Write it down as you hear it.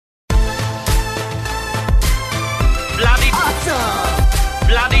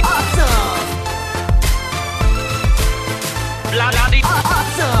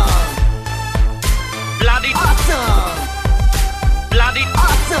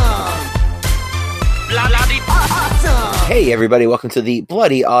Hey everybody, welcome to the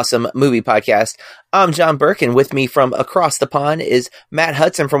Bloody Awesome Movie Podcast. I'm John Burke, and with me from across the pond is Matt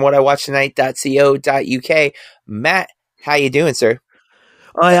Hudson from whatIwatchtonight.co.uk. Matt, how you doing, sir?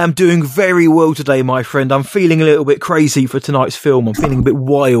 I am doing very well today, my friend. I'm feeling a little bit crazy for tonight's film. I'm feeling a bit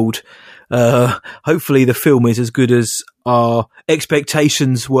wild. Hopefully the film is as good as our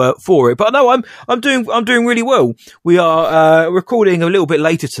expectations were for it. But no, I'm doing really well. We are recording a little bit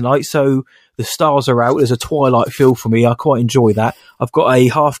later tonight, so the stars are out. There's a twilight feel for me. I quite enjoy that. I've got a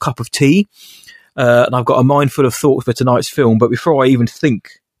half cup of tea, and I've got a mind full of thoughts for tonight's film. But before I even think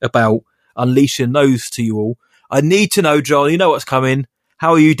about unleashing those to you all, I need to know, John, you know what's coming.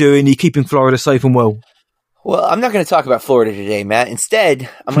 How are you doing? Are you keeping Florida safe and well? Well, I'm not going to talk about Florida today, Matt. Instead,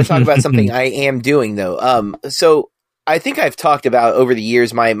 I'm going to talk about something I am doing, though. So I think I've talked about over the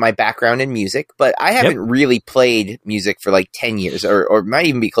years my background in music, but I haven't really played music for like 10 years or might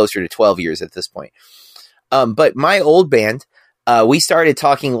even be closer to 12 years at this point. But my old band, we started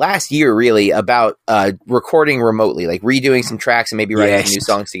talking last year really about recording remotely, like redoing some tracks and maybe writing some new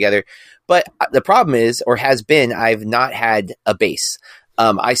songs together. But the problem is, or has been, I've not had a bass.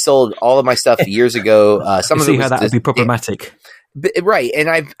 I sold all of my stuff years ago. Some of it was how that would be problematic. Right.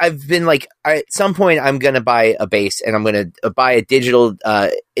 And I've been like, at some point I'm going to buy a bass and I'm going to buy a digital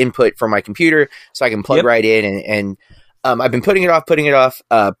input for my computer so I can plug right in. And I've been putting it off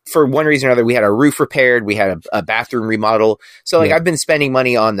for one reason or another. We had our roof repaired. We had a bathroom remodel. So like I've been spending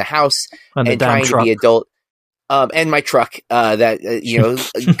money on the house and trying to be adult. And my truck,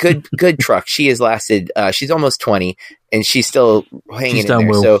 good truck. She has lasted, she's almost 20 and she's still hanging in there.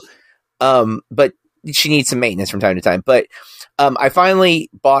 Well. So, but she needs some maintenance from time to time. But, I finally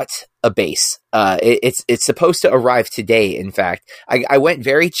bought a bass. It's supposed to arrive today. In fact, I went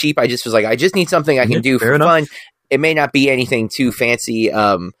very cheap. I just was like, I just need something I can do for fun. It may not be anything too fancy.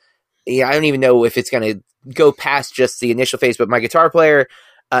 I don't even know if it's going to go past just the initial phase, but my guitar player,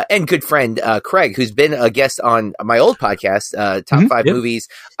 and good friend, Craig, who's been a guest on my old podcast, Top 5 Movies.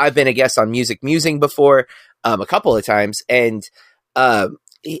 I've been a guest on Music Musing before, a couple of times. And,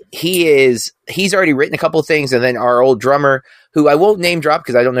 he's already written a couple of things. And then our old drummer, who I won't name drop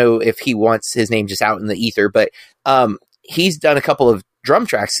because I don't know if he wants his name just out in the ether, but, he's done a couple of drum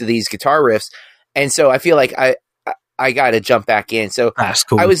tracks to these guitar riffs. And so I feel like I got to jump back in. So that's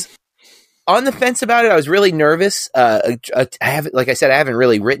cool. I was on the fence about it. I was really nervous. I haven't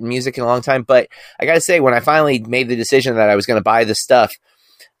really written music in a long time, but I got to say, when I finally made the decision that I was going to buy this stuff,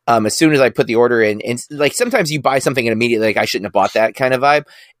 as soon as I put the order in, and like sometimes you buy something and immediately like I shouldn't have bought that kind of vibe.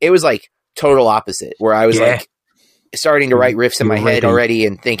 It was like total opposite, where I was like starting to write riffs in my head already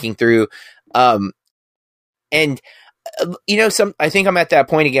and thinking through, I think I'm at that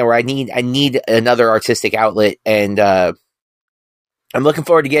point again where I need another artistic outlet, and I'm looking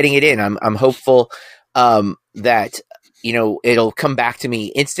forward to getting it in. I'm hopeful that it'll come back to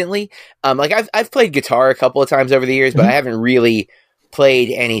me instantly. Like I've played guitar a couple of times over the years, but I haven't really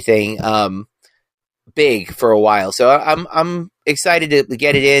played anything big for a while. So I'm excited to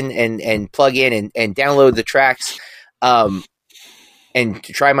get it in and plug in and download the tracks and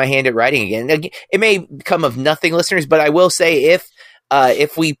to try my hand at writing again. It may come of nothing, listeners, but I will say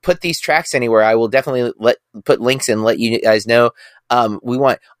if we put these tracks anywhere, I will definitely put links and let you guys know. We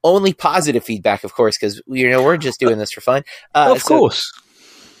want only positive feedback, of course, because we're just doing this for fun. Of course.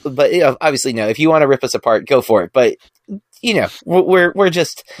 But obviously, no. If you want to rip us apart, go for it. But we're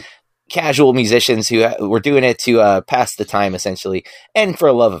just casual musicians who we're doing it to pass the time, essentially, and for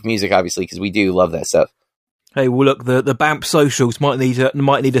a love of music, obviously, because we do love that stuff. Hey, well, look, the BAMP socials might need a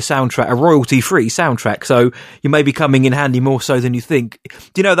soundtrack, a royalty-free soundtrack, so you may be coming in handy more so than you think.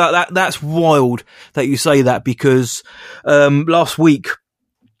 Do you know that's wild that you say that, because last week,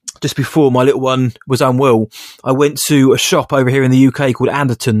 just before my little one was unwell, I went to a shop over here in the UK called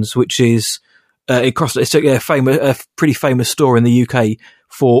Anderton's, which is it's a pretty famous store in the UK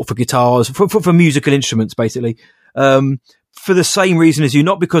for guitars, for musical instruments, basically. For the same reason as you,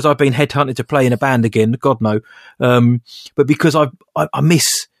 not because I've been headhunted to play in a band again, God no, but because I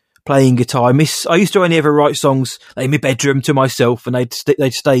miss playing guitar. I used to only ever write songs in my bedroom to myself, and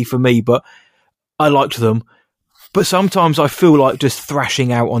they'd stay for me, but I liked them. But sometimes I feel like just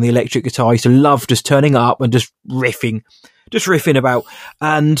thrashing out on the electric guitar. I used to love just turning it up and just riffing about.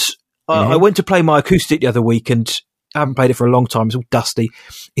 And I went to play my acoustic the other week, and I haven't played it for a long time. It's all dusty.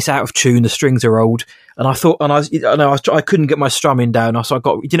 It's out of tune. The strings are old. And I thought, I couldn't get my strumming down. So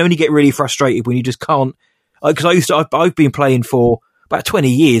when you get really frustrated when you just can't, because I've been playing for about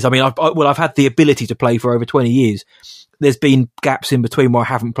 20 years. I mean, I've had the ability to play for over 20 years. There's been gaps in between where I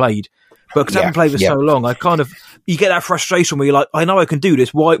haven't played. But because I haven't played for so long, I kind of you get that frustration where you're like, I know I can do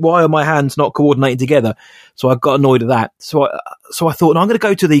this. Why are my hands not coordinating together? So I got annoyed at that. So I thought, no, I'm going to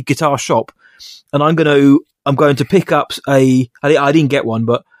go to the guitar shop and I'm going to pick up I didn't get one,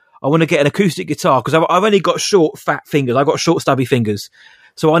 but I want to get an acoustic guitar because I've only got short, fat fingers. I've got short, stubby fingers.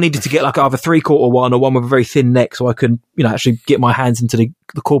 So I needed to get like either 3/4 one or one with a very thin neck so I can, actually get my hands into the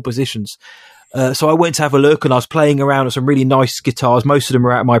chord positions. So I went to have a look and I was playing around with some really nice guitars. Most of them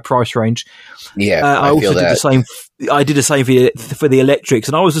are out of my price range. Yeah, I also did the same. I did the same for the electrics,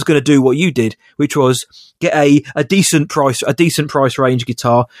 and I was just going to do what you did, which was get a decent price range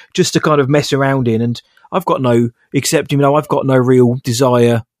guitar just to kind of mess around in. And I've got no real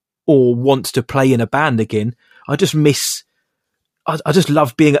desire or want to play in a band again. I just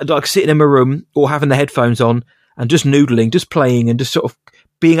love being like sitting in my room or having the headphones on and just noodling, just playing, and just sort of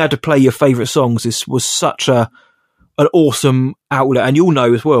being able to play your favourite songs. This was such an awesome outlet. And you'll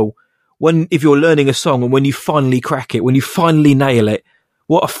know as well, if you're learning a song and when you finally crack it, when you finally nail it,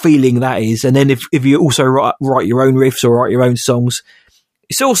 what a feeling that is. And then if you also write your own riffs or write your own songs,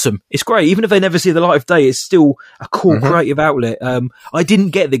 it's awesome. It's great. Even if they never see the light of day, it's still a cool creative outlet. I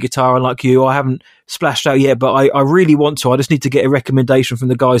didn't get the guitar unlike you. I haven't splashed out yet, but I really want to. I just need to get a recommendation from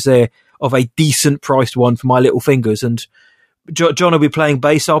the guys there of a decent priced one for my little fingers. And John will be playing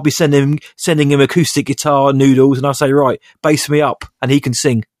bass. I'll be sending him acoustic guitar noodles, and I'll say, right, bass me up, and he can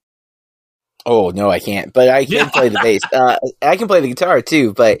sing. Oh no, I can't. But I can play the bass. I can play the guitar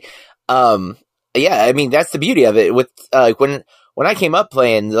too. But yeah, I mean that's the beauty of it. With when I came up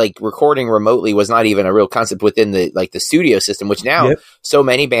playing, like recording remotely was not even a real concept within the studio system. Which now so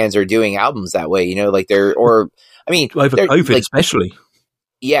many bands are doing albums that way. Over COVID especially.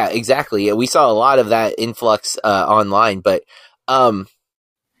 Yeah, exactly. We saw a lot of that influx online, but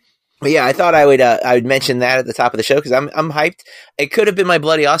yeah, I thought I would mention that at the top of the show because I'm hyped. It could have been my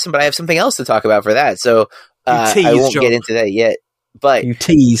Bloody Awesome, but I have something else to talk about for that, so I won't get into that yet. But you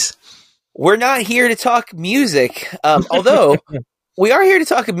tease. We're not here to talk music, although we are here to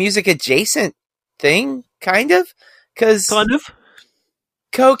talk a music adjacent thing, kind of, because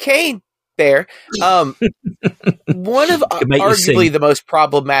Cocaine Bear, one of arguably the most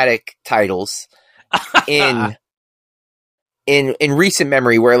problematic titles in recent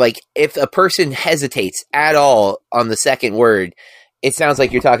memory, where like if a person hesitates at all on the second word, it sounds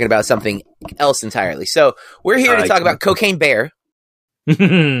like you're talking about something else entirely. So we're here to talk about Cocaine Bear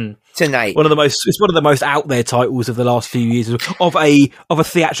tonight. It's one of the most out there titles of the last few years of a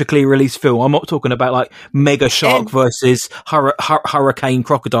theatrically released film. I'm not talking about like Mega Shark versus Hurricane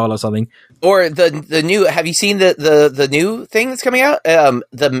Crocodile or something. Or the new. Have you seen the new thing that's coming out?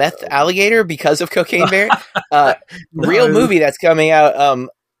 The Meth Alligator because of Cocaine Bear. Real movie that's coming out.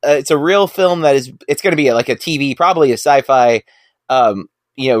 It's a real film it's going to be like a TV, probably a sci-fi,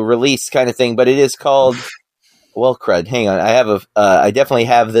 release kind of thing. But it is called. Well, crud. Hang on. I definitely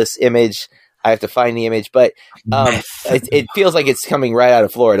have this image. I have to find the image, but it feels like it's coming right out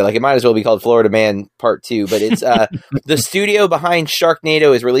of Florida. Like it might as well be called Florida Man Part 2. But it's the studio behind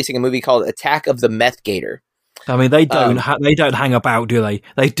Sharknado is releasing a movie called Attack of the Meth Gator. I mean, they don't hang about, do they?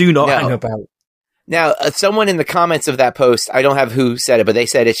 They do not hang about. Now, someone in the comments of that post, I don't have who said it, but they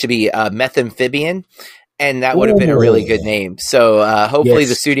said it should be Methamphibian. And that would have been a really good name. So hopefully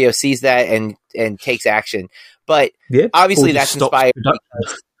the studio sees that and takes action. But obviously that's inspired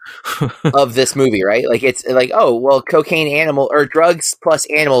of this movie, right? Like it's like, oh, well, cocaine animal or drugs plus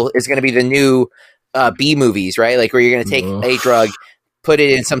animal is going to be the new B movies, right? Like where you're going to take a drug, put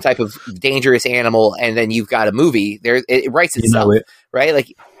it in some type of dangerous animal, and then you've got a movie. It writes itself, right?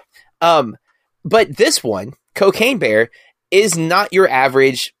 Like, but this one, Cocaine Bear, is not your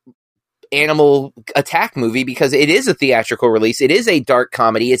average animal attack movie because it is a theatrical release. It is a dark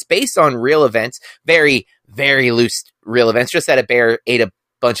comedy. It's based on real events, very, very loose real events. Just that a bear ate a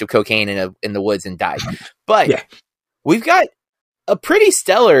bunch of cocaine in the woods and died. But we've got a pretty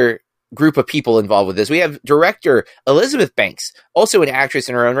stellar group of people involved with this. We have director Elizabeth Banks, also an actress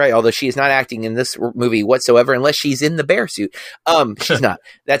in her own right, although she is not acting in this movie whatsoever unless she's in the bear suit. She's not.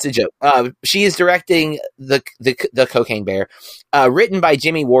 That's a joke. She is directing the Cocaine Bear, written by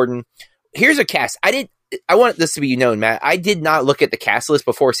Jimmy Warden. Here's a cast. I want this to be known, Matt. I did not look at the cast list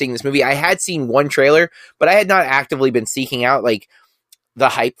before seeing this movie. I had seen one trailer, but I had not actively been seeking out like the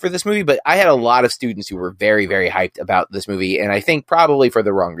hype for this movie. But I had a lot of students who were very, very hyped about this movie, and I think probably for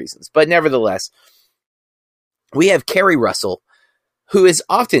the wrong reasons. But nevertheless, we have Kerry Russell, who is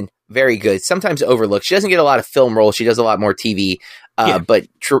often very good, sometimes overlooked. She doesn't get a lot of film roles. She does a lot more TV, but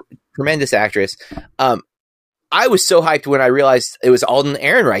tremendous actress. I was so hyped when I realized it was Alden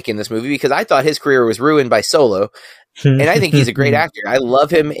Ehrenreich in this movie because I thought his career was ruined by Solo. And I think he's a great actor. I love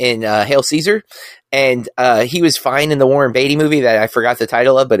him in Hail Caesar. And he was fine in the Warren Beatty movie that I forgot the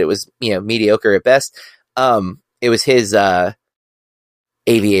title of, but it was, mediocre at best. It was his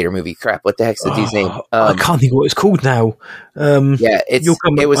Aviator movie. Crap, what the heck's the dude's name? I can't think what it's called now. I know you'll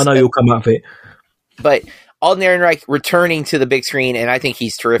come out of it. But Alden Ehrenreich returning to the big screen, and I think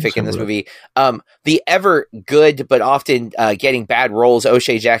he's terrific in this movie. The ever good but often getting bad roles,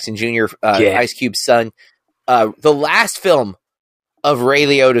 O'Shea Jackson Jr., Ice Cube's son. The last film of Ray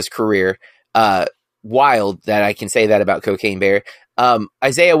Liotta's career, wild that I can say that about Cocaine Bear.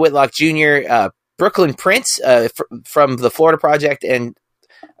 Isaiah Whitlock Jr., Brooklyn Prince from the Florida Project, and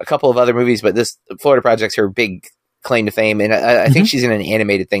a couple of other movies, but this Florida Project's her big claim to fame, and I think she's in an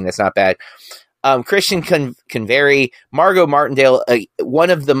animated thing that's not bad. Christian Convery, Margot Martindale, one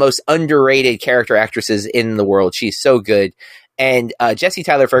of the most underrated character actresses in the world. She's so good. And Jesse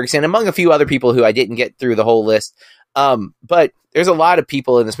Tyler Ferguson, among a few other people who I didn't get through the whole list. But there's a lot of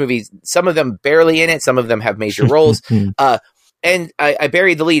people in this movie. Some of them barely in it. Some of them have major roles. And I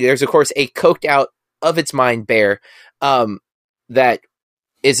buried the lead. There's, of course, a coked out of its mind bear that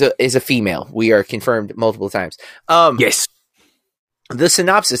is a female. We are confirmed multiple times. Yes. The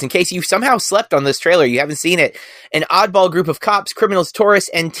synopsis, in case you somehow slept on this trailer, you haven't seen it. An oddball group of cops, criminals, tourists,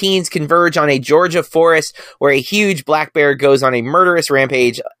 and teens converge on a Georgia forest where a huge black bear goes on a murderous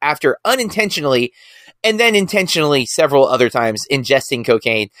rampage after unintentionally, and then intentionally several other times, ingesting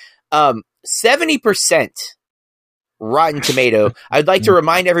cocaine. 70% Rotten Tomato. I'd like to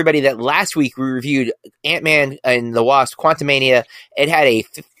remind everybody that last week we reviewed Ant-Man and the Wasp, Quantumania. It had a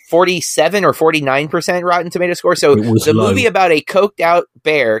 47 or 49% Rotten Tomato score. So the movie about a coked out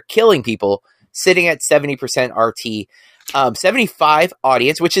bear killing people sitting at 70% RT, 75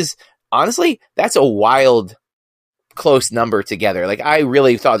 audience, which is honestly, that's a wild close number together. Like I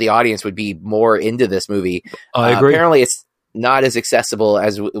really thought the audience would be more into this movie. I agree. Apparently it's not as accessible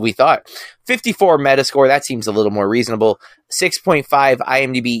as we thought. 54 Metascore. That seems a little more reasonable. 6.5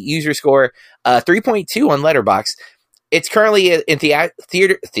 IMDb user score, 3.2 on Letterboxd. It's currently in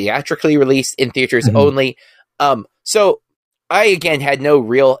theatrically released in theaters only. So I, again, had no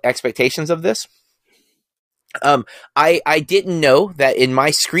real expectations of this. I didn't know that in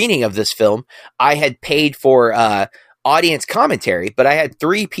my screening of this film, I had paid for audience commentary, but I had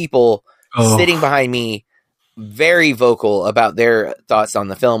 3 people sitting behind me very vocal about their thoughts on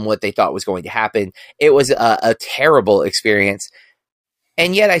the film, what they thought was going to happen. It was a terrible experience.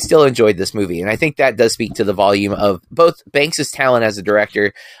 And yet I still enjoyed this movie. And I think that does speak to the volume of both Banks' talent as a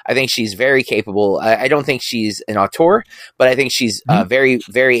director. I think she's very capable. I don't think she's an auteur, but I think she's very,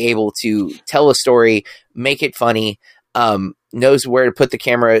 very able to tell a story, make it funny, knows where to put the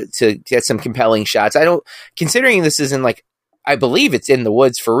camera to get some compelling shots. Considering this is in I believe it's in the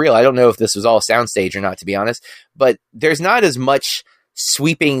woods for real. I don't know if this was all soundstage or not, to be honest, but there's not as much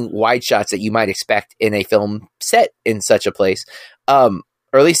sweeping wide shots that you might expect in a film set in such a place.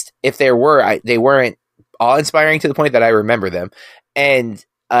 Or at least if there were, they weren't awe-inspiring to the point that I remember them. And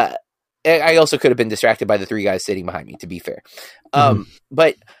I also could have been distracted by the 3 guys sitting behind me, to be fair.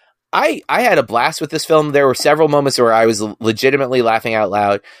 But I had a blast with this film. There were several moments where I was legitimately laughing out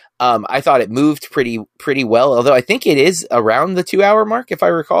loud. I thought it moved pretty well, although I think it is around the 2-hour mark, if I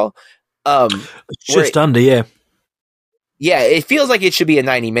recall. Just under, yeah. Yeah, it feels like it should be a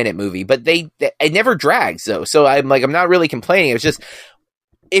 90-minute movie, but it never drags, though. So I'm not really complaining. It was just,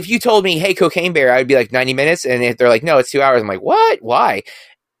 if you told me, hey, Cocaine Bear, I'd be like 90 minutes. And if they're like, no, it's 2 hours, I'm like, what? Why?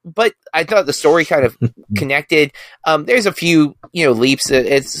 But I thought the story kind of connected. There's a few, leaps.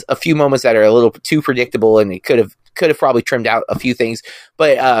 It's a few moments that are a little too predictable, and it could have probably trimmed out a few things.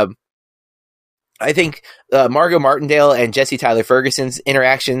 But I think Margot Martindale and Jesse Tyler Ferguson's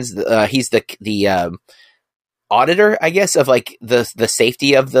interactions, he's the auditor, I guess, of the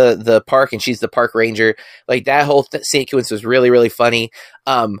safety of the park, and she's the park ranger. That whole sequence was really, really funny.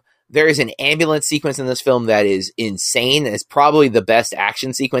 There is an ambulance sequence in this film that is insane. It's probably the best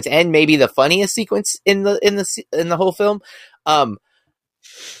action sequence and maybe the funniest sequence in the whole film.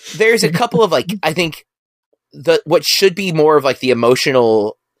 There's a couple of I think what should be more of the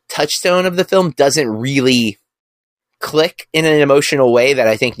emotional touchstone of the film doesn't really click in an emotional way that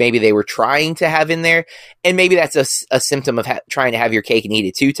I think maybe they were trying to have in there. And maybe that's a symptom of trying to have your cake and eat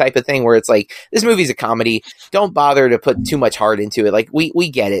it too type of thing, where it's this movie's a comedy. Don't bother to put too much heart into it. We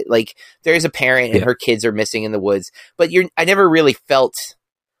get it. There's a parent and her kids are missing in the woods, but I never really felt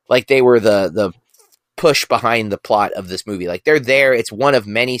like they were the push behind the plot of this movie. They're there. It's one of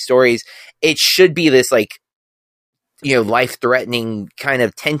many stories. It should be this life-threatening kind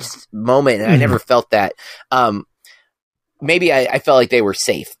of tense moment, and I never felt that. Maybe I felt like they were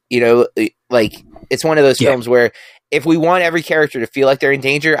safe. Like it's one of those films where if we want every character to feel like they're in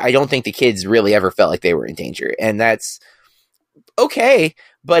danger, I don't think the kids really ever felt like they were in danger, and that's okay.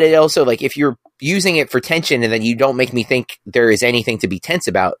 But it also, like, if you're using it for tension and then you don't make me think there is anything to be tense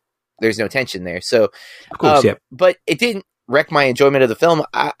about, there's no tension there. So, of course, but it didn't wreck my enjoyment of the film.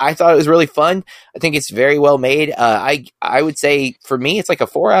 I thought it was really fun. I think it's very well made. I would say for me, it's like a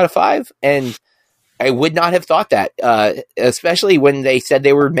 4 out of 5, and I would not have thought that, especially when they said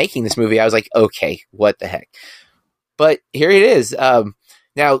they were making this movie. I was like, okay, what the heck? But here it is.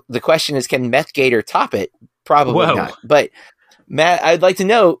 Now the question is, can Meth Gator top it? Probably not. But Matt, I'd like to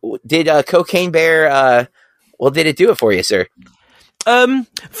know, did Cocaine Bear, did it do it for you, sir?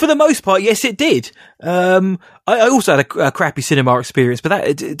 For the most part, yes, it did. I also had a crappy cinema experience,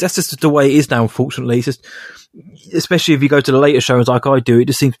 but that's just the way it is now, unfortunately. It's just, especially if you go to the later shows like I do, it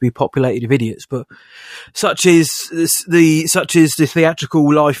just seems to be populated with idiots, but such is the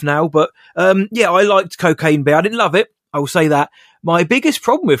theatrical life now. But, I liked Cocaine Bear. I didn't love it. I will say that. My biggest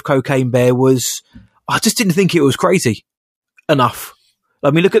problem with Cocaine Bear was I just didn't think it was crazy enough.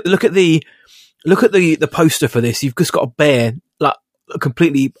 I mean, look at the poster for this. You've just got a bear, like,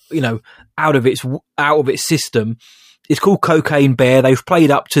 completely, out of its system. It's called Cocaine Bear. They've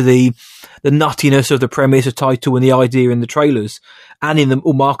played up to the nuttiness of the premise, the title, and the idea in the trailers and in the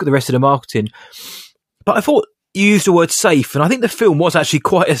rest of the marketing. But I thought you used the word safe, and I think the film was actually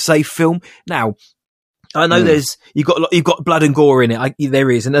quite a safe film. Now, I know you've got blood and gore in it.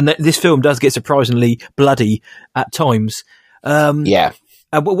 There is, and this film does get surprisingly bloody at times. But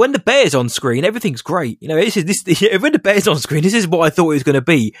when the bear's on screen, everything's great. When the bear's on screen, this is what I thought it was going to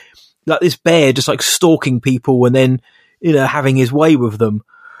be. Like this bear just like stalking people and then, having his way with them.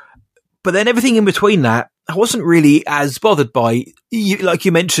 But then everything in between that, I wasn't really as bothered by. Like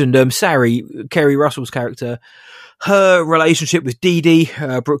you mentioned, Sari, Kerry Russell's character, her relationship with Dee Dee,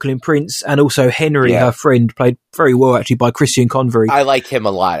 Brooklyn Prince, and also Henry, her friend, played very well actually by Christian Convery. I liked him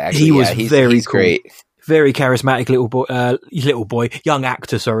a lot, actually. He was he's cool. Great. Very charismatic young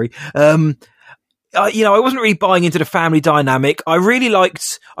actor, sorry. I wasn't really buying into the family dynamic. I really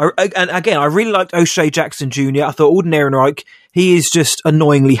liked O'Shea Jackson Jr. I thought Alden Ehrenreich, he is just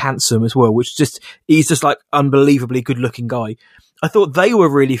annoyingly handsome as well, he's just like unbelievably good looking guy. I thought they were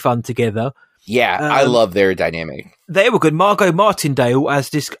really fun together. Yeah, I love their dynamic. They were good. Margot Martindale as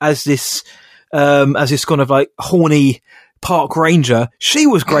this kind of like horny park ranger, she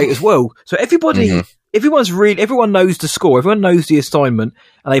was great as well. So everybody, everyone knows the score, everyone knows the assignment,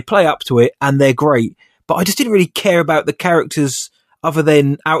 and they play up to it, and they're great. But I just didn't really care about the characters other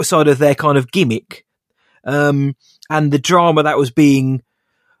than outside of their kind of gimmick, and the drama that was being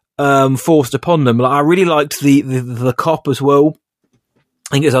forced upon them. Like, I really liked the cop as well.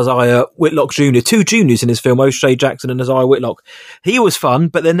 I think it's Isaiah Whitlock Jr., 2 juniors in this film, O'Shea Jackson and Isaiah Whitlock. He was fun,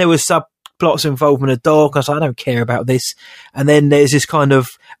 but then there was subplots involving a dog. I was like, I don't care about this. And then there's this kind of,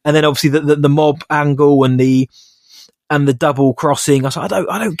 and then obviously the mob angle and the double crossing. I was like,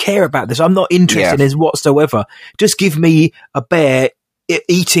 I don't care about this. I'm not interested in this whatsoever. Just give me a bear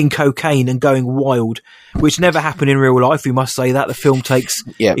eating cocaine and going wild, which never happened in real life. We must say that the film takes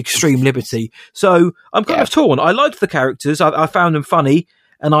extreme liberty. So I'm kind of torn. I liked the characters. I found them funny.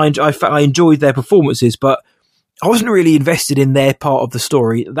 And I enjoyed their performances, but I wasn't really invested in their part of the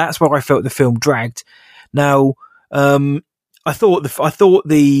story. That's where I felt the film dragged. Now, I thought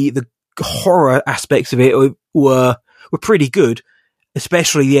the horror aspects of it were pretty good,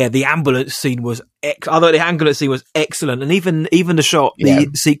 especially the ambulance scene was. I thought the ambulance scene was excellent, and even the shot,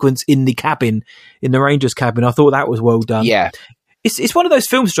 the sequence in the cabin, in the Ranger's cabin, I thought that was well done. Yeah. It's one of those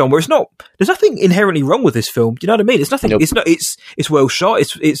films, John, where there's nothing inherently wrong with this film. Do you know what I mean? It's nothing. Nope. It's well shot.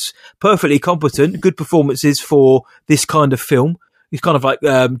 It's perfectly competent. Good performances for this kind of film. It's kind of like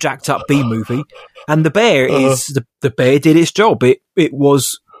jacked up B movie. And the bear the bear did its job. It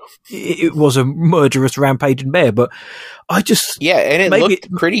was a murderous rampaging bear, but I just and it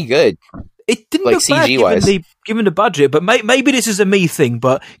looked pretty good. It didn't look bad given the budget, but maybe this is a me thing,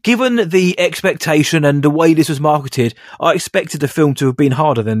 but given the expectation and the way this was marketed, I expected the film to have been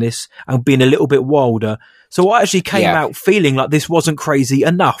harder than this and been a little bit wilder. So I actually came out feeling like this wasn't crazy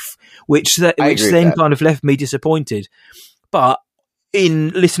enough, which then kind of left me disappointed. But in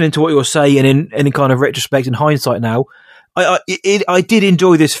listening to what you're saying and in kind of retrospect and hindsight now, I did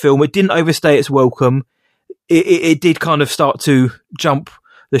enjoy this film. It didn't overstay its welcome. It did kind of start to jump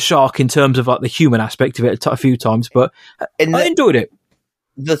the shark in terms of like the human aspect of it a few times, but I enjoyed it.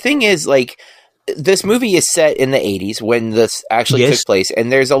 The thing is, like, this movie is set in the 80s when this actually took place,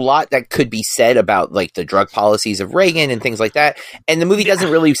 and there's a lot that could be said about like the drug policies of Reagan and things like that, and the movie doesn't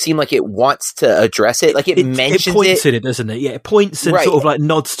really seem like it wants to address it. Like it mentions it points at it, doesn't it? Yeah, it points and right. sort of like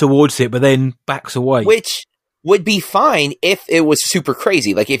nods towards it, but then backs away, which would be fine if it was super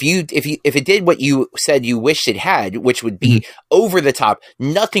crazy. Like if it did what you said you wished it had, which would be over the top,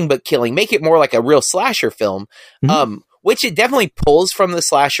 nothing but killing, make it more like a real slasher film. Which it definitely pulls from the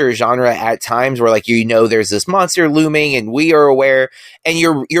slasher genre at times, where like there's this monster looming and we are aware, and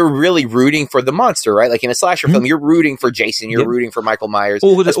you're really rooting for the monster, right? Like in a slasher film, you're rooting for Jason, you're rooting for Michael Myers,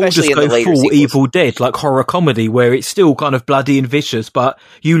 especially in the later full sequels. Evil Dead, like horror comedy, where it's still kind of bloody and vicious, but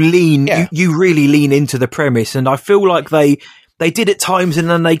you you really lean into the premise, and I feel like they did at times, and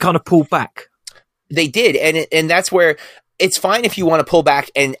then they kind of pulled back. They did, and that's where. It's fine if you want to pull back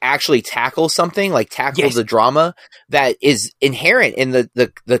and actually tackle something, like tackle the drama that is inherent in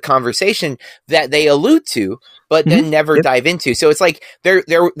the conversation that they allude to, but then never dive into. So it's like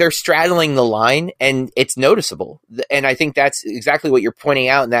they're straddling the line, and it's noticeable. And I think that's exactly what you're pointing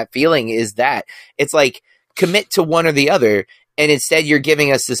out. And that feeling is that it's like commit to one or the other, and instead you're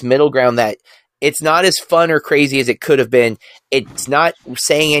giving us this middle ground that. It's not as fun or crazy as it could have been. It's not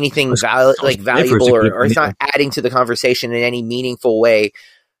saying anything valuable or it's not adding to the conversation in any meaningful way.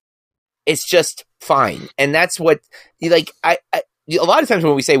 It's just fine. And that's what, like, a lot of times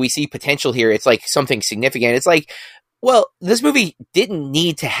when we say we see potential here, it's like something significant. It's like, well, this movie didn't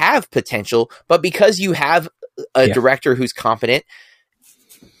need to have potential, but because you have a director who's competent,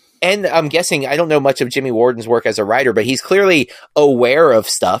 and I'm guessing, I don't know much of Jimmy Warden's work as a writer, but he's clearly aware of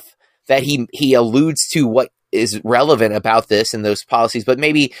stuff that he alludes to what is relevant about this and those policies, but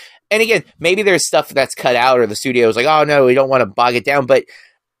maybe there's stuff that's cut out, or the studio's like, oh no, we don't want to bog it down. But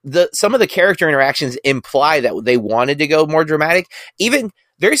some of the character interactions imply that they wanted to go more dramatic. Even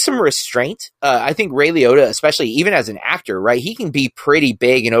there's some restraint. I think Ray Liotta, especially even as an actor, right? He can be pretty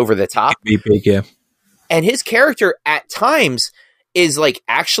big and over the top. Be big, yeah. And his character at times is like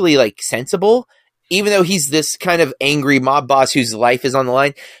actually like sensible. Even though he's this kind of angry mob boss whose life is on the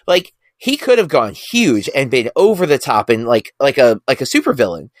line, like he could have gone huge and been over the top and like a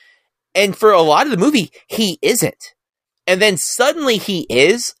supervillain. And for a lot of the movie, he isn't. And then suddenly he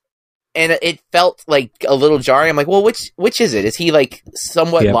is, and it felt like a little jarring. I'm like, well, which is it? Is he like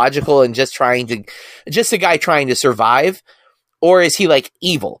somewhat logical and just a guy trying to survive, or is he like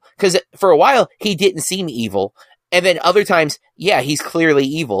evil? Because for a while he didn't seem evil, and then other times, he's clearly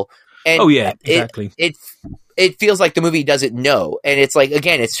evil. And exactly. It feels like the movie doesn't know. And it's like,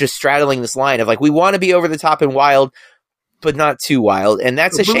 again, it's just straddling this line of like, we want to be over the top and wild, but not too wild. And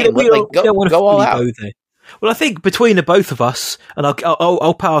that's a shame. Go all out. Well, I think between the both of us, and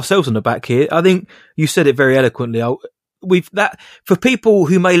I'll pat ourselves on the back here, I think you said it very eloquently. For people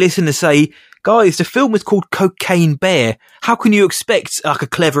who may listen and say, guys, the film is called Cocaine Bear. How can you expect like a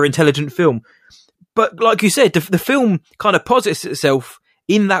clever, intelligent film? But like you said, the film kind of posits itself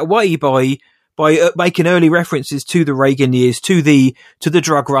in that way by making early references to the Reagan years, to the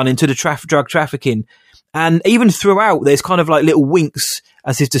drug running, to the drug trafficking, and even throughout there's kind of like little winks,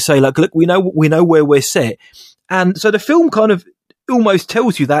 as if to say, like, look, we know where we're set, and so the film kind of almost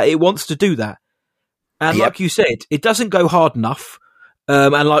tells you that it wants to do that, and like you said, it doesn't go hard enough,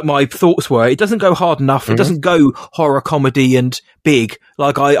 and like my thoughts were, it doesn't go hard enough, it doesn't go horror comedy and big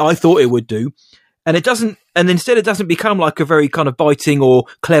like I thought it would do. And instead it doesn't become like a very kind of biting or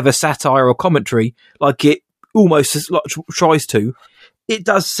clever satire or commentary like it almost tries to. It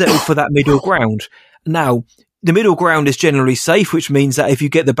does settle for that middle ground. Now, the middle ground is generally safe, which means that if you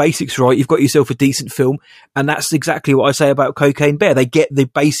get the basics right, you've got yourself a decent film. And that's exactly what I say about Cocaine Bear. They get the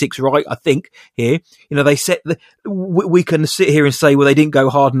basics right, I think, here. They set we can sit here and say, well, they didn't go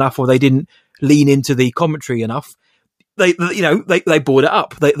hard enough or they didn't lean into the commentary enough. They brought it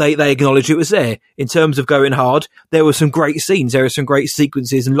up. They acknowledged it was there. In terms of going hard, there were some great scenes. There were some great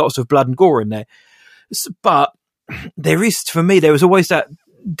sequences and lots of blood and gore in there. But there was always that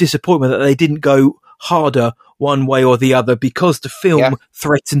disappointment that they didn't go harder one way or the other because the film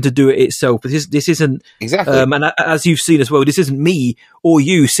threatened to do it itself. This isn't exactly. And as you've seen as well, this isn't me or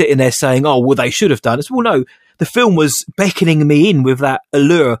you sitting there saying, "Oh, well, they should have done it." Well, no, the film was beckoning me in with that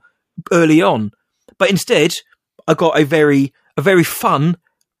allure early on, but instead, I got a very fun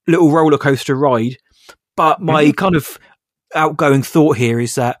little roller coaster ride. But my kind of outgoing thought here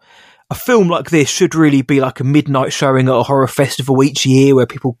is that a film like this should really be like a midnight showing at a horror festival each year where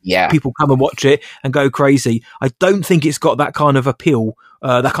people come and watch it and go crazy. I don't think it's got that kind of appeal,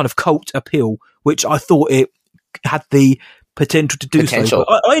 that kind of cult appeal, which I thought it had the potential to do so.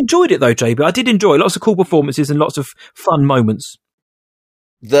 But I enjoyed it though, JB. I did enjoy lots of cool performances and lots of fun moments.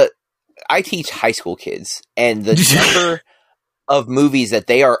 I teach high school kids, and the number of movies that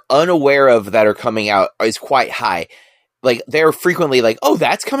they are unaware of that are coming out is quite high. Like, they're frequently like, oh,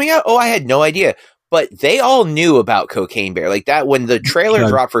 that's coming out? Oh, I had no idea. But they all knew about Cocaine Bear. Like, that, when the trailer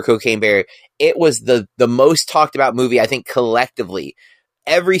dropped for Cocaine Bear, it was the most talked about movie, I think, collectively.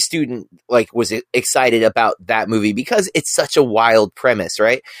 Every student, like, was excited about that movie because it's such a wild premise,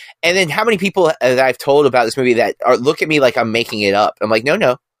 right? And then how many people that I've told about this movie that look at me like I'm making it up? I'm like,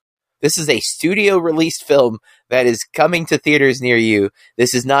 no. This is a studio-released film that is coming to theaters near you.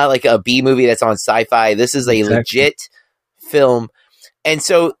 This is not like a B movie that's on Sci-Fi. This is a legit film. And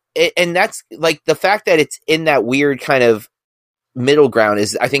so, and that's like the fact that it's in that weird kind of middle ground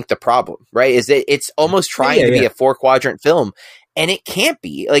is, I think, the problem, right? Is that it's almost trying to be a 4-quadrant film, and it can't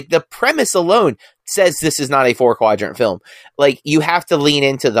be. Like, the premise alone says this is not a 4-quadrant film. Like, you have to lean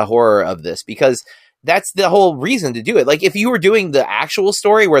into the horror of this because that's the whole reason to do it. Like, if you were doing the actual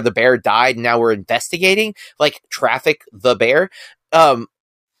story where the bear died and now we're investigating, like Traffic the Bear,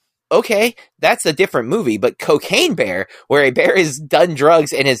 okay, that's a different movie. But Cocaine Bear, where a bear has done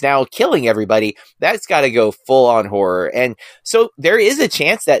drugs and is now killing everybody, that's got to go full on horror. And so there is a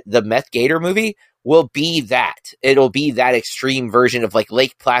chance that the Meth Gator movie will be that. It'll be that extreme version of like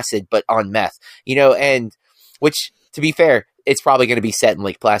Lake Placid, but on meth, you know, and which, to be fair, it's probably going to be set in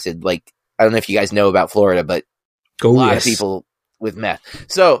Lake Placid. Like, I don't know if you guys know about Florida, but a lot of people with meth.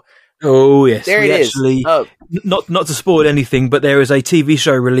 So, there it is. Not to spoil anything, but there is a TV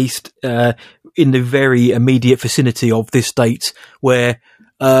show released in the very immediate vicinity of this date where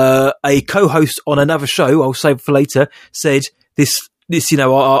a co-host on another show, I'll save for later, said this, you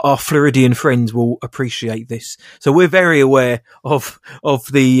know, our Floridian friends will appreciate this. So we're very aware of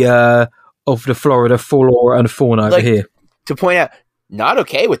the Florida flora and fauna over here. To point out, not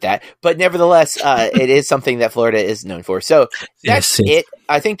okay with that, but nevertheless, it is something that Florida is known for. So that's it.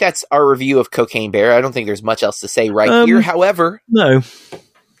 I think that's our review of Cocaine Bear. I don't think there's much else to say here. However,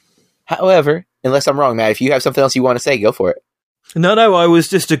 unless I'm wrong, Matt, if you have something else you want to say, go for it. No, I was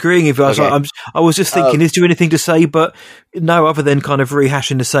just agreeing with you. I was just thinking, is there anything to say? But no, other than kind of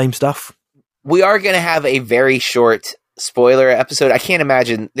rehashing the same stuff. We are going to have a very short spoiler episode. I can't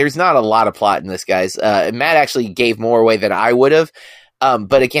imagine. There's not a lot of plot in this, guys. Matt actually gave more away than I would have.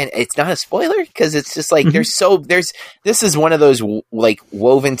 But again, it's not a spoiler because it's just like this is one of those like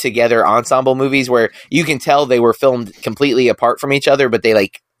woven together ensemble movies where you can tell they were filmed completely apart from each other, but they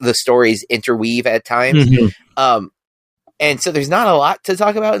like the stories interweave at times. And so there's not a lot to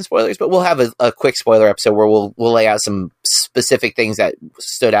talk about in spoilers, but we'll have a quick spoiler episode where we'll lay out some specific things that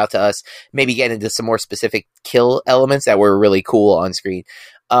stood out to us, maybe get into some more specific kill elements that were really cool on screen.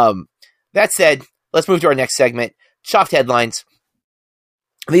 That said, let's move to our next segment, Shocked Headlines.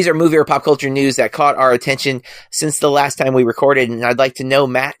 These are movie or pop culture news that caught our attention since the last time we recorded, and I'd like to know,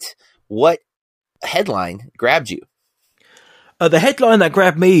 Matt, what headline grabbed you? The headline that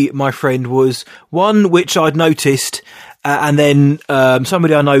grabbed me, my friend, was one which I'd noticed, and then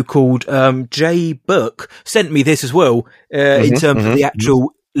somebody I know called Jay Burke sent me this as well, in terms of the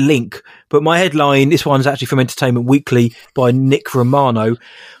actual link. But my headline, this one's actually from Entertainment Weekly by Nick Romano.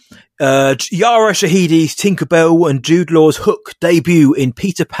 Yara Shahidi's Tinkerbell and Jude Law's Hook debut in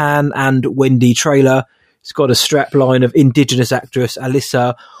Peter Pan and Wendy trailer. It's got a strapline of Indigenous actress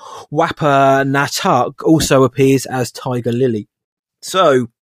Alyssa Wapanatak also appears as Tiger Lily. So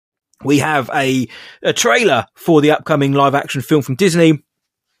we have a trailer for the upcoming live action film from Disney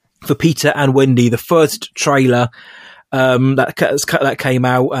for Peter and Wendy. The first trailer that came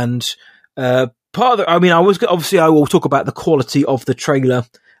out, and part of the, I mean, I will talk about the quality of the trailer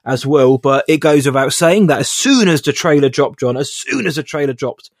as well, but it goes without saying that as soon as the trailer dropped,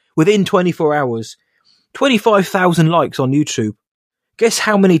 within 24 hours, 25,000 likes on YouTube. Guess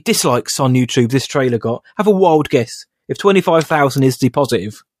how many dislikes on YouTube this trailer got? Have a wild guess. If 25,000 is the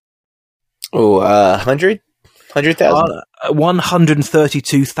positive. 100,000?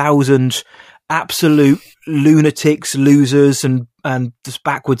 132,000 absolute lunatics, losers, and just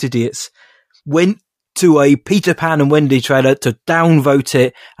backwards idiots went to a Peter Pan and Wendy trailer to downvote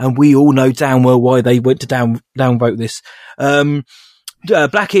it, and we all know damn well why they went to downvote this.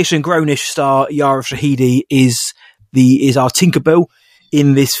 Blackish and Grownish star Yara Shahidi is our Tinkerbell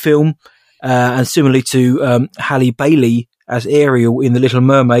in this film, and similarly to Halle Bailey as Ariel in The Little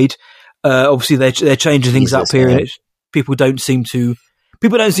Mermaid. Obviously, they're changing things up here, and people don't seem to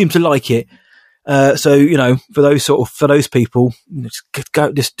like it. So, you know, for those people,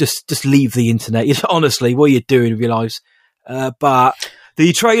 just leave the internet. Honestly, what are you doing with your lives? But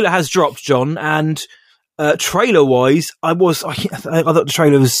the trailer has dropped, John, and trailer wise, I thought the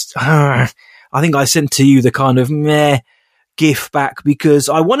trailer was. I think I sent to you the kind of meh. GIF back because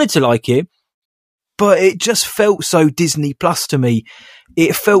I wanted to like it, but it just felt so Disney Plus to me.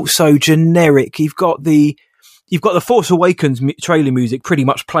 It felt so generic. You've got the Force Awakens trailer music pretty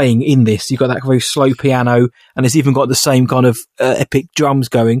much playing in this. You've got that very slow piano, and it's even got the same kind of epic drums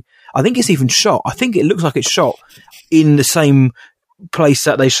going. I think it's even shot. I think it looks like it's shot in the same place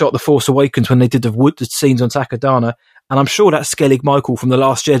that they shot The Force Awakens when they did the scenes on Takodana. And I'm sure that's Skellig Michael from The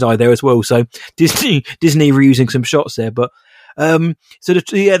Last Jedi there as well. So Disney reusing some shots there. But so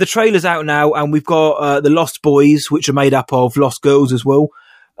the trailer's out now, and we've got The Lost Boys, which are made up of Lost Girls as well,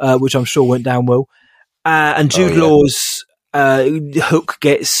 which I'm sure went down well. And Jude Law's Hook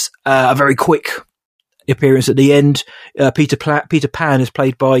gets a very quick appearance at the end. Peter Pan is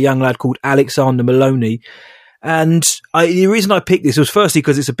played by a young lad called Alexander Maloney. And the reason I picked this was firstly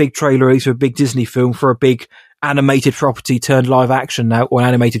because it's a big trailer release for a big Disney film for a big animated property turned live action now, or an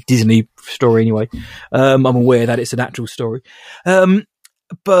animated Disney story anyway. I'm aware that it's an actual story.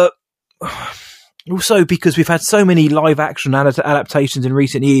 But also because we've had so many live action adaptations in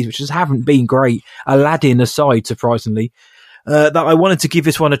recent years, which just haven't been great, Aladdin aside, surprisingly, that I wanted to give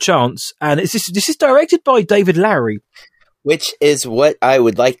this one a chance. And this is directed by David Lowery. Which is what I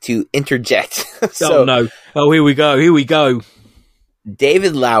would like to interject. Oh, no. Oh, here we go.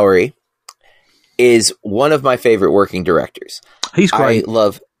 David Lowery is one of my favorite working directors. He's great. I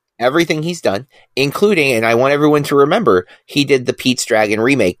love everything he's done, including, and I want everyone to remember, he did the Pete's Dragon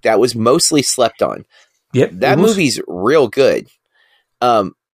remake that was mostly slept on. Yep, that movie's real good.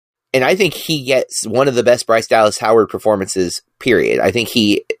 And I think he gets one of the best Bryce Dallas Howard performances, period. I think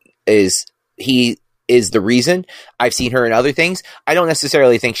he is the reason. I've seen her in other things. I don't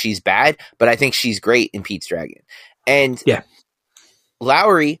necessarily think she's bad, but I think she's great in Pete's Dragon. And yeah,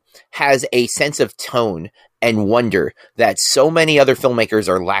 Lowery has a sense of tone and wonder that so many other filmmakers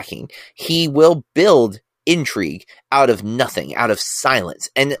are lacking. He will build intrigue out of nothing, out of silence.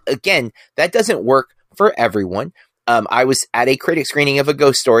 And again, that doesn't work for everyone. I was at a critic screening of A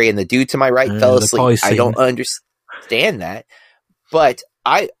Ghost Story, and the dude to my right fell asleep. I don't understand that, but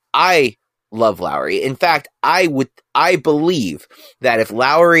I love Lowery. In fact, I believe that if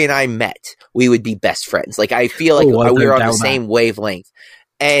Lowery and I met, we would be best friends. Like, I feel like we were on the same wavelength.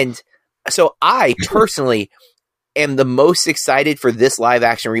 And so I personally am the most excited for this live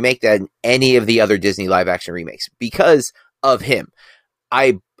action remake than any of the other Disney live action remakes because of him.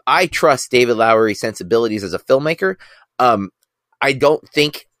 I trust David Lowery's sensibilities as a filmmaker. I don't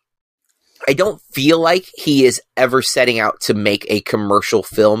feel like he is ever setting out to make a commercial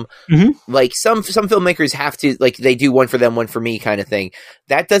film. Mm-hmm. Like some filmmakers have to, like, they do one for them, one for me kind of thing.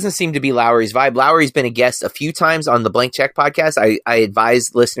 That doesn't seem to be Lowery's vibe. Lowery's been a guest a few times on the Blank Check podcast. I advise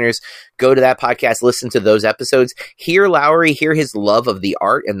listeners, go to that podcast, listen to those episodes, hear Lowery, hear his love of the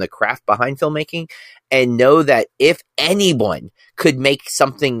art and the craft behind filmmaking, and know that if anyone could make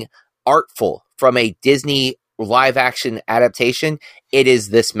something artful from a Disney live action adaptation, it is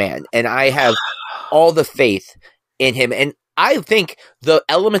this man. And I have all the faith in him. And I think the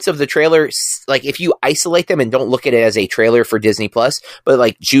elements of the trailer, like, if you isolate them and don't look at it as a trailer for Disney Plus, but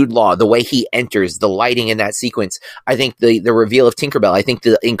like Jude Law, the way he enters, the lighting in that sequence, I think the reveal of Tinkerbell, I think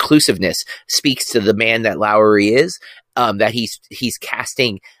the inclusiveness speaks to the man that Lowery is, that he's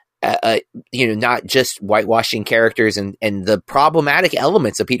casting not just whitewashing characters, and the problematic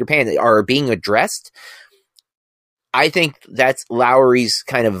elements of Peter Pan are being addressed. I think that's Lowery's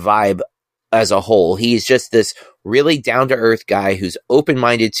kind of vibe as a whole. He's just this really down-to-earth guy who's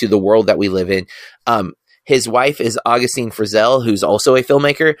open-minded to the world that we live in. His wife is Augustine Frizzell, who's also a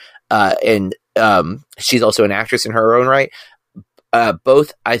filmmaker, and she's also an actress in her own right.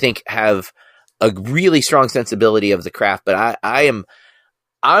 Both, I think, have a really strong sensibility of the craft, but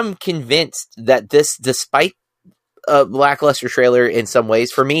I'm convinced that this, despite a lackluster trailer in some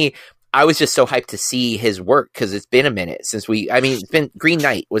ways, for me, I was just so hyped to see his work because it's been a minute since Green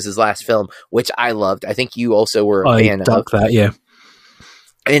Knight was his last film, which I loved. I think you also were a fan of that, yeah.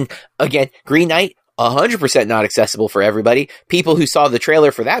 And again, Green Knight, 100% not accessible for everybody. People who saw the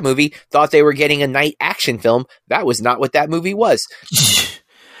trailer for that movie thought they were getting a night action film. That was not what that movie was.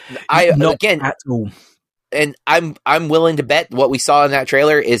 Not at all. And I'm willing to bet what we saw in that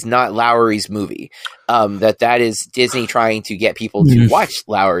trailer is not Lowery's movie. That is Disney trying to get people to watch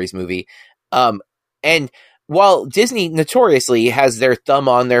Lowery's movie. And while Disney notoriously has their thumb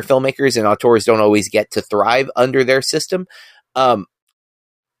on their filmmakers and auteurs don't always get to thrive under their system,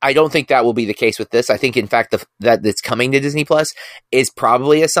 I don't think that will be the case with this. I think, in fact, that it's coming to Disney Plus is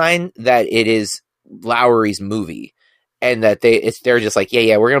probably a sign that it is Lowery's movie. And that they're just like,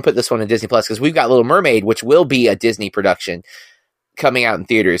 yeah, we're going to put this one in Disney Plus because we've got Little Mermaid, which will be a Disney production. coming out in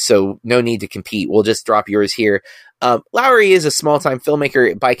theaters, so no need to compete. We'll just drop yours here. Lowery is a small-time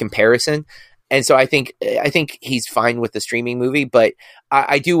filmmaker by comparison, and so I think he's fine with the streaming movie, but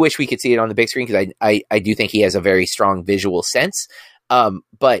I do wish we could see it on the big screen because I do think he has a very strong visual sense.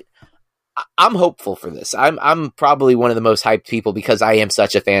 But I'm hopeful for this. I'm probably one of the most hyped people because I am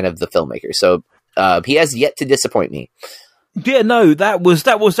such a fan of the filmmaker. So he has yet to disappoint me. Yeah, no, that was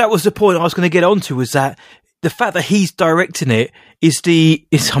the point I was going to get onto, was that the fact that he's directing it is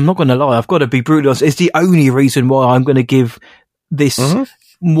I'm not going to lie, I've got to be brutally honest, is the only reason why I'm going to give this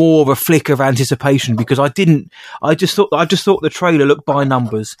more of a flick of anticipation, because I just thought the trailer looked by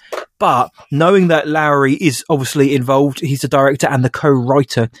numbers. But knowing that Lowery is obviously involved, he's the director and the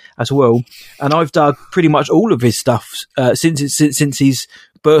co-writer as well, and I've dug pretty much all of his stuff since he's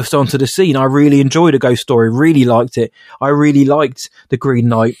burst onto the scene. I really enjoyed A Ghost Story, really liked it. I really liked The Green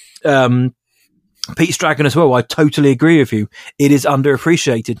Knight. Pete's Dragon as well, I totally agree with you. It is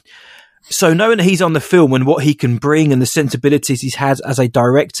underappreciated. So knowing that he's on the film and what he can bring and the sensibilities he's had as a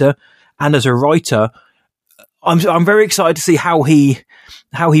director and as a writer, I'm very excited to see how he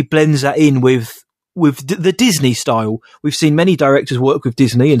blends that in with the Disney style. We've seen many directors work with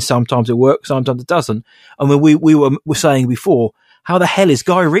Disney, and sometimes it works, sometimes it doesn't. And when we were saying before, how the hell is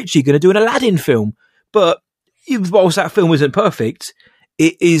Guy Ritchie going to do an Aladdin film? But whilst that film isn't perfect,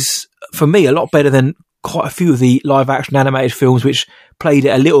 it is, for me, a lot better than quite a few of the live-action animated films, which played it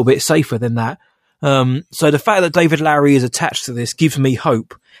a little bit safer than that. So the fact that David Lowery is attached to this gives me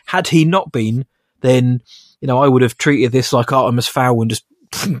hope. Had he not been, then I would have treated this like Artemis Fowl and just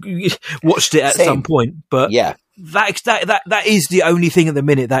watched it at some point. But yeah, that is the only thing at the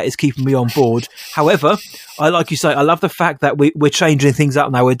minute that is keeping me on board. However, like you say, I love the fact that we're changing things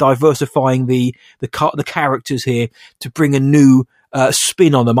up now. We're diversifying the characters here to bring a new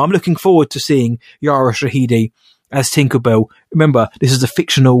spin on them. I'm looking forward to seeing Yara Shahidi as Tinkerbell. Remember, this is a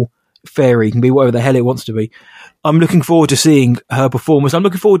fictional fairy. It can be whatever the hell it wants to be. I'm looking forward to seeing her performance. I'm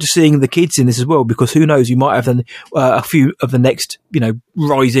looking forward to seeing the kids in this as well, because who knows, you might have a few of the next,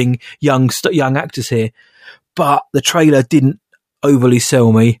 rising young actors here. But the trailer didn't overly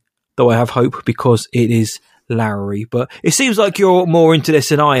sell me, though I have hope because it is Lowery. But it seems like you're more into this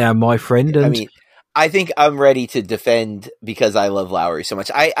than I am, my friend. And I think I'm ready to defend because I love Lowery so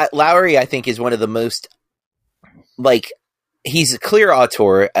much. Lowery, I think, is one of the most, he's a clear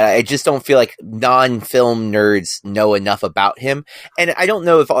auteur. I just don't feel like non-film nerds know enough about him. And I don't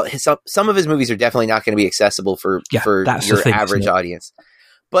know if some of his movies are definitely not going to be accessible for your average audience.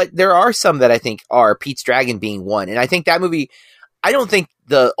 But there are some that I think are, Pete's Dragon being one. And I think that movie, I don't think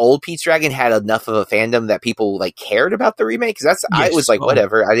the old Pete's Dragon had enough of a fandom that people cared about the remake. Cause I was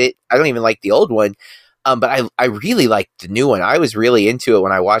whatever. I don't even like the old one. But I really liked the new one. I was really into it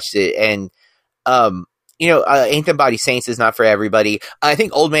when I watched it. And, Ain't Them Body Saints is not for everybody. I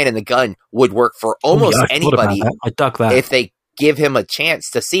think Old Man and the Gun would work for almost anybody. I dug that. If they give him a chance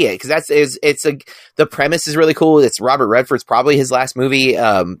to see it, because the premise is really cool. It's Robert Redford's probably his last movie.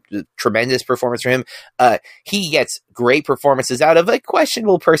 Tremendous performance for him. He gets great performances out of a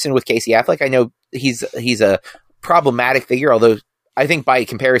questionable person with Casey Affleck. I know he's a problematic figure, although I think by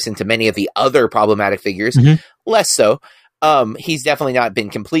comparison to many of the other problematic figures, less so. He's definitely not been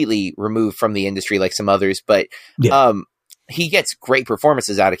completely removed from the industry like some others, but he gets great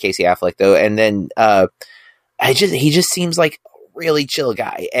performances out of Casey Affleck though. And then he just seems like a really chill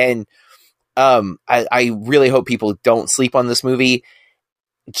guy. And I really hope people don't sleep on this movie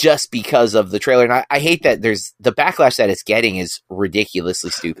just because of the trailer. And I hate that there's the backlash that it's getting is ridiculously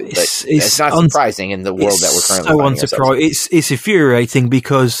stupid, but it's not surprising in the world that we're currently finding ourselves in. It's infuriating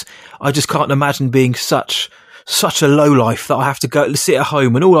because I just can't imagine being such a low life that I have to go sit at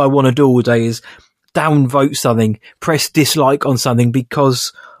home and all I want to do all day is downvote something, press dislike on something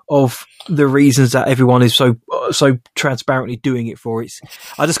because of the reasons that everyone is so transparently doing it for.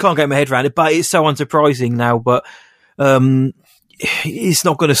 I just can't get my head around it, but it's so unsurprising now. But it's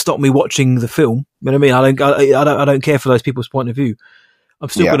not going to stop me watching the film. You know what I mean? I don't care for those people's point of view. I'm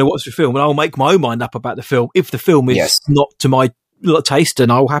still going to watch the film, and I'll make my own mind up about the film if the film is not to my taste,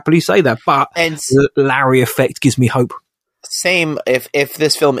 and I'll happily say that. But the Larry effect gives me hope. Same. If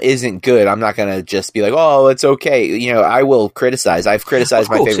this film isn't good, I'm not going to just be like, oh, it's okay. I will criticize. I've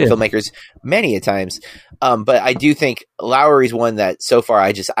criticized my favorite filmmakers many a times. But I do think Lowery's one that so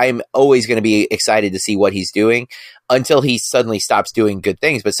far I'm always going to be excited to see what he's doing until he suddenly stops doing good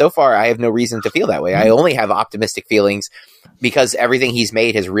things. But so far, I have no reason to feel that way. I only have optimistic feelings because everything he's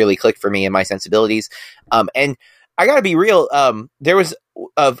made has really clicked for me and my sensibilities. And I got to be real. There was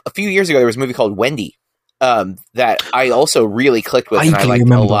a few years ago, there was a movie called Wendy that I also really clicked with and I liked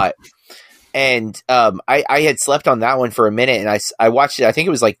a lot. And I had slept on that one for a minute, and I watched it. I think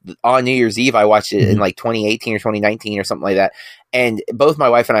it was like on New Year's Eve. I watched it in like 2018 or 2019 or something like that. And both my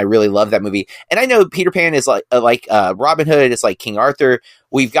wife and I really love that movie. And I know Peter Pan is like Robin Hood. It's like King Arthur.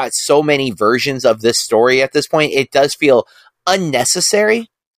 We've got so many versions of this story at this point. It does feel unnecessary.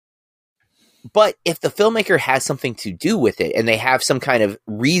 But if the filmmaker has something to do with it and they have some kind of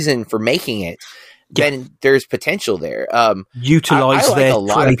reason for making it, then there's potential there. Utilize their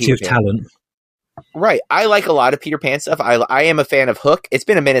creative talent. Right. I like a lot of Peter Pan stuff. I am a fan of Hook. It's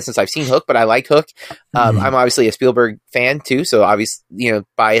been a minute since I've seen Hook, but I liked Hook. I'm obviously a Spielberg fan too, so obviously,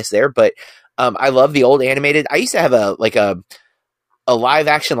 bias there. But I love the old animated. I used to have a live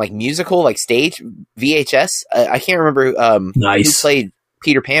action like musical like stage VHS. I can't remember who played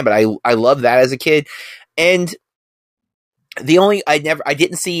Peter Pan, but I loved that as a kid. And I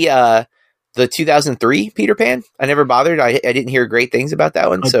didn't see the 2003 Peter Pan. I never bothered. I didn't hear great things about that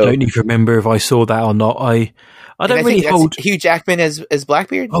one. So I don't even remember if I saw that or not. I don't really hold Hugh Jackman as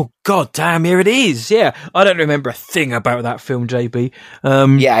Blackbeard. Oh god damn, here it is. Yeah, I don't remember a thing about that film, JB.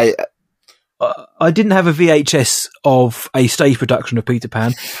 I didn't have a VHS of a stage production of Peter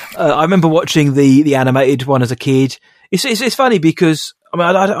Pan. I remember watching the animated one as a kid. It's funny because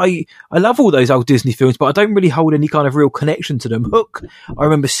I love all those old Disney films, but I don't really hold any kind of real connection to them. Hook, I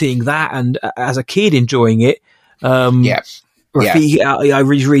remember seeing that and as a kid enjoying it. Rafiki, I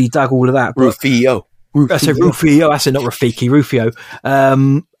really dug all of that. Rufio. I said Rufio. I said not Rafiki, Rufio.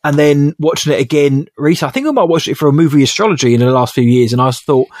 And then watching it again recently, I think I might watch it for a movie astrology in the last few years, and I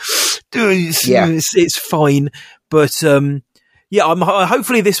thought, it's fine, but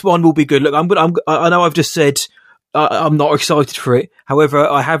hopefully this one will be good. Look, I know I've just said I'm not excited for it. However,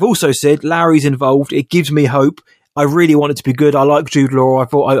 I have also said Larry's involved. It gives me hope. I really want it to be good. I like Jude Law. I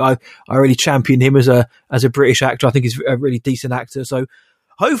thought I really championed him as a British actor. I think he's a really decent actor. So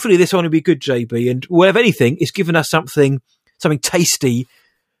hopefully this one will be good, JB. And well, if anything, it's given us something tasty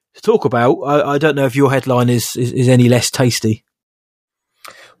to talk about. I don't know if your headline is any less tasty.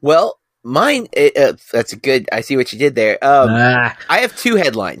 Well, mine, that's a good, I see what you did there. I have two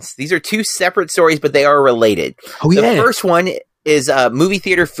headlines. These are two separate stories, but they are related. Oh, yeah. The first one is movie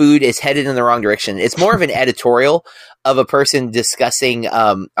theater food is headed in the wrong direction. It's more of an editorial of a person discussing,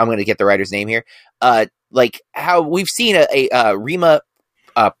 I'm going to get the writer's name here, like how we've seen a Rima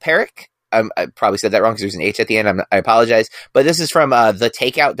Parekh. I probably said that wrong because there's an H at the end. I apologize. But this is from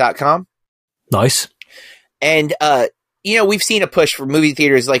thetakeout.com. Nice. And, we've seen a push for movie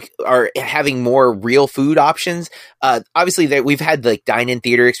theaters are having more real food options. Obviously, we've had the dine-in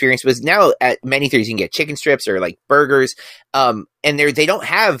theater experience, but now at many theaters you can get chicken strips or like burgers, and they don't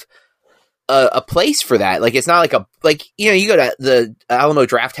have a place for that. Like it's not you go to the Alamo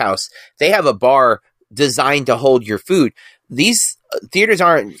Draft House, they have a bar designed to hold your food. These theaters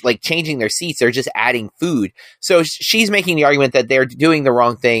aren't like changing their seats; they're just adding food. So she's making the argument that they're doing the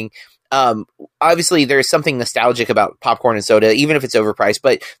wrong thing. Obviously there's something nostalgic about popcorn and soda, even if it's overpriced,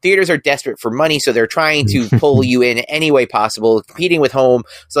 but theaters are desperate for money. So they're trying to pull you in any way possible, competing with home.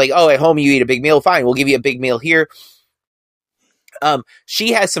 It's like, oh, at home you eat a big meal. Fine. We'll give you a big meal here.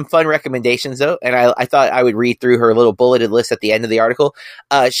 She has some fun recommendations though. And I thought I would read through her little bulleted list at the end of the article.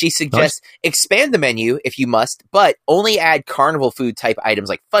 She suggests expand the menu if you must, but only add carnival food type items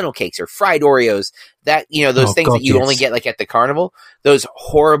like funnel cakes or fried Oreos. That, those things that you only get like at the carnival, those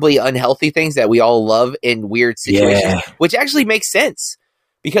horribly unhealthy things that we all love in weird situations, which actually makes sense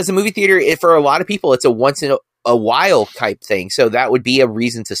because the movie theater, for a lot of people, it's a once in a while type thing. So that would be a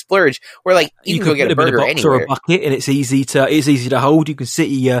reason to splurge where like you can go get a burger in a box anywhere. Or a bucket and it's easy to hold. You can sit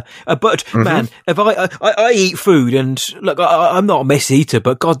here, but man, if I eat food and look, I'm not a messy eater,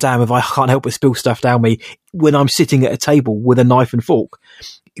 but goddamn, if I can't help but spill stuff down me when I'm sitting at a table with a knife and fork.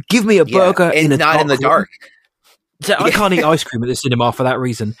 Give me a burger in the dark. So I can't eat ice cream at the cinema for that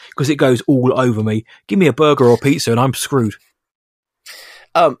reason because it goes all over me. Give me a burger or pizza and I'm screwed.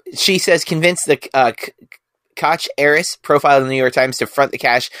 She says convince the Koch heiress profiled in the New York Times to front the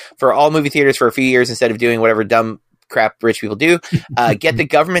cash for all movie theaters for a few years instead of doing whatever dumb crap rich people do. Get the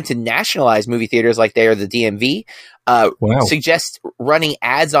government to nationalize movie theaters like they are the DMV. Suggest running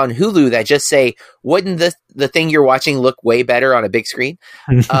ads on Hulu that just say, wouldn't the thing you're watching look way better on a big screen?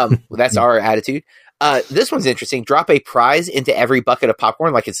 That's our attitude. This one's interesting. Drop a prize into every bucket of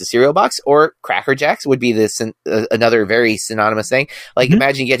popcorn like it's a cereal box, or Cracker Jacks would be another very synonymous thing. Like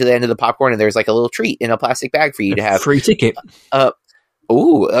imagine you get to the end of the popcorn and there's like a little treat in a plastic bag for you to have. Free ticket. A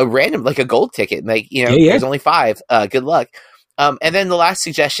random, like a gold ticket. Like, there's only 5. Good luck. And then the last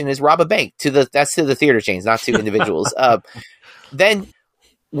suggestion is rob a bank that's to the theater chains, not to individuals.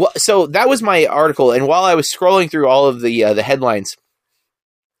 So that was my article. And while I was scrolling through all of the headlines,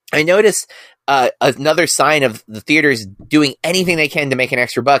 I noticed another sign of the theaters doing anything they can to make an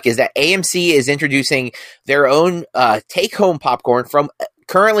extra buck is that AMC is introducing their own take-home popcorn from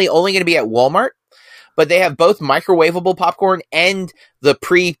currently only going to be at Walmart, but they have both microwavable popcorn and the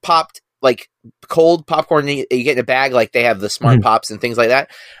pre-popped, like, cold popcorn you get in a bag, like they have the Smart Pops and things like that.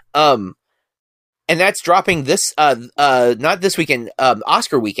 And that's dropping this, not this weekend,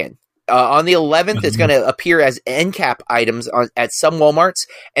 Oscar weekend. On the 11th, it's going to appear as end cap items at some Walmarts,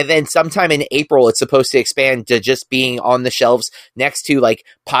 and then sometime in April, it's supposed to expand to just being on the shelves next to like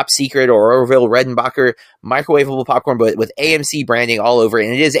Pop Secret or Orville Redenbacher microwavable popcorn, but with AMC branding all over it.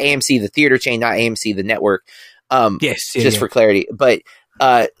 And it is AMC, the theater chain, not AMC, the network. For clarity. But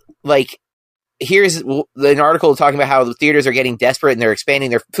like, here's an article talking about how the theaters are getting desperate and they're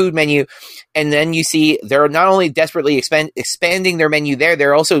expanding their food menu. And then you see they're not only desperately expanding their menu there,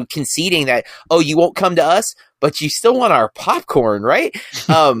 they're also conceding that, oh, you won't come to us, but you still want our popcorn, right?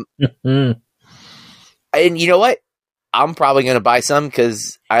 And you know what? I'm probably going to buy some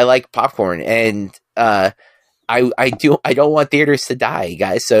because I like popcorn, and I don't want theaters to die,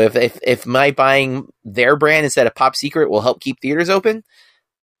 guys. So if my buying their brand instead of Pop Secret will help keep theaters open,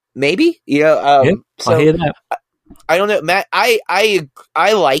 maybe, I hear that. I don't know, Matt. I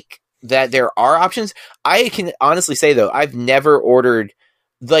like that there are options. I can honestly say though, I've never ordered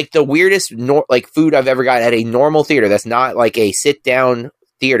like the weirdest food I've ever got at a normal theater that's not like a sit down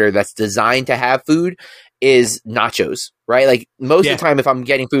theater that's designed to have food is nachos, right? Like most of the time, if I'm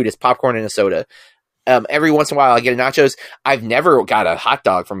getting food, it's popcorn and a soda. Every once in a while, I get a nachos. I've never got a hot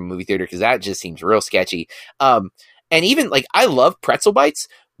dog from a movie theater because that just seems real sketchy. And even like I love pretzel bites,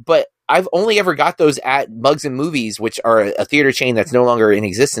 but I've only ever got those at Mugs and Movies, which are a theater chain that's no longer in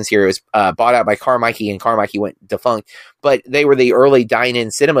existence here. It was bought out by Carmikey, and Carmikey went defunct. But they were the early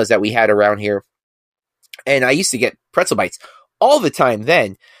dine-in cinemas that we had around here. And I used to get pretzel bites all the time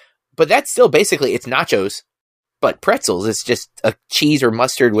then. But that's still basically, it's nachos, but pretzels. It's just a cheese or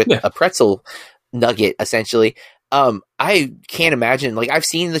mustard with a pretzel nugget, essentially. I can't imagine, like, I've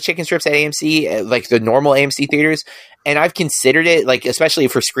seen the chicken strips at AMC, like the normal AMC theaters, and I've considered it, like, especially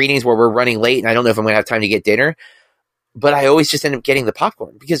for screenings where we're running late and I don't know if I'm going to have time to get dinner, but I always just end up getting the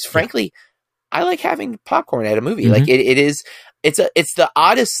popcorn because, frankly, I like having popcorn at a movie. Like, it's the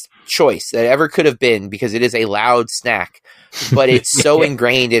oddest choice that ever could have been because it is a loud snack, but it's so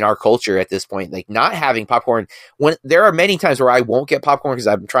ingrained in our culture at this point. Like, not having popcorn, when there are many times where I won't get popcorn because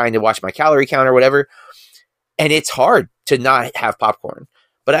I'm trying to watch my calorie count or whatever, and it's hard to not have popcorn,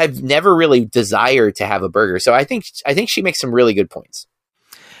 but I've never really desired to have a burger. So I think she makes some really good points.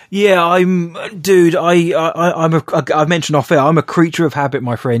 Yeah, I mentioned off air, I'm a creature of habit,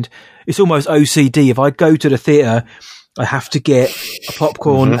 my friend. It's almost OCD. If I go to the theater, I have to get a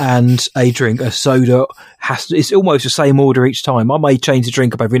popcorn and a drink. A soda it's almost the same order each time. I may change the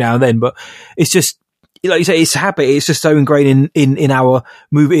drink up every now and then, but it's just, like you say, it's a habit. It's just so ingrained in our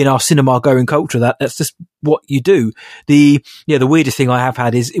movie, in our cinema going culture that's just what you do. The weirdest thing I have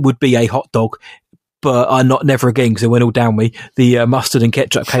had it would be a hot dog, but never again because it went all down me. The mustard and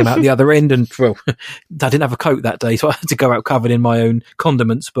ketchup came out the other end, and well, I didn't have a coat that day, so I had to go out covered in my own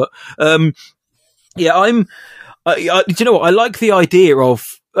condiments. But do you know what? I like the idea of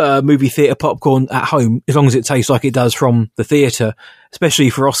movie theatre popcorn at home, as long as it tastes like it does from the theatre,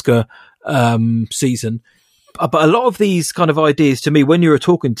 especially for Oscar season. But a lot of these kind of ideas, to me, when you were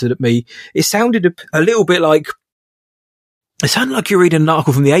talking to me, it sounded a little bit like, it sounded like you're reading an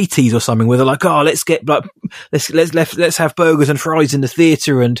article from the 80s or something, where they're like, "Oh, let's let's have burgers and fries in the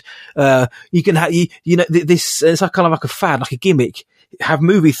theatre, and you can have this." It's like kind of like a fad, like a gimmick. Have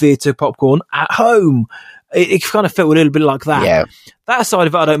movie theatre popcorn at home. It kind of felt a little bit like that. Yeah. That side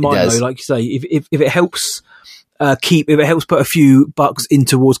of it, I don't mind though. Like you say, if it helps if it helps put a few bucks in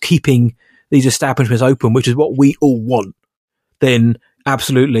towards keeping these establishments open, which is what we all want, then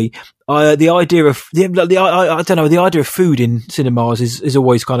absolutely. The idea of I don't know, the idea of food in cinemas is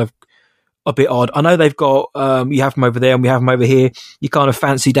always kind of a bit odd. I know they've got you have them over there and we have them over here. You kind of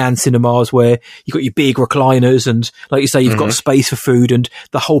fancy Dan cinemas where you've got your big recliners and, like you say, you've got space for food, and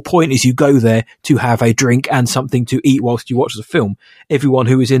the whole point is you go there to have a drink and something to eat whilst you watch the film. Everyone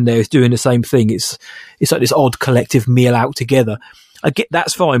who is in there is doing the same thing. It's like this odd collective meal out together. I get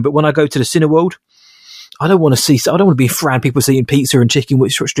that's fine, but when I go to the Cineworld, I don't want to be around people eating pizza and chicken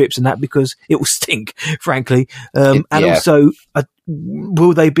with strips and that, because it will stink, frankly. Also,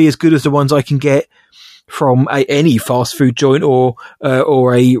 will they be as good as the ones I can get from any fast food joint or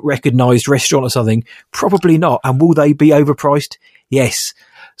a recognised restaurant or something? Probably not. And will they be overpriced? Yes.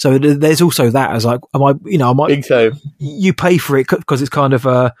 So there's also that as like, I might think so. You pay for it because it's kind of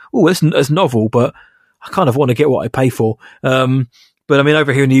it's novel, but I kind of want to get what I pay for. But I mean,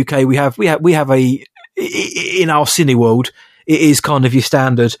 over here in the UK, we have in our cine world, it is kind of your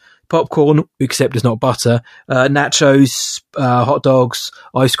standard popcorn, except it's not butter, nachos, hot dogs,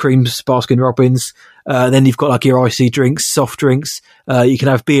 ice creams, Baskin Robbins. Then you've got like your icy drinks, soft drinks. You can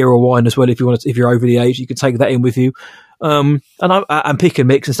have beer or wine as well if you want. If you're over the age, you can take that in with you. And pick and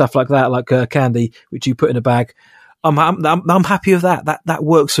mix and stuff like that, like candy, which you put in a bag. I'm happy with that. That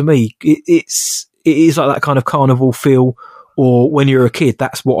works for me. It is like that kind of carnival feel. Or when you're a kid,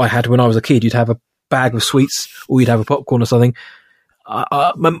 that's what I had when I was a kid. You'd have a bag of sweets, or you'd have a popcorn or something.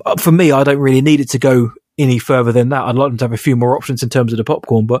 For me, I don't really need it to go any further than that. I'd like them to have a few more options in terms of the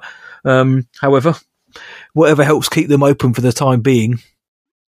popcorn, but however, whatever helps keep them open for the time being,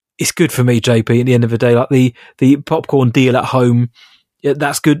 it's good for me, JP. At the end of the day, like the popcorn deal at home,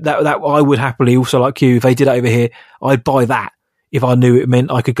 that's good. That I would happily also, like you, if they did it over here, I'd buy that if I knew it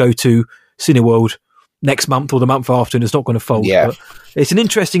meant I could go to Cineworld next month or the month after, and it's not going to fold. Yeah. But it's an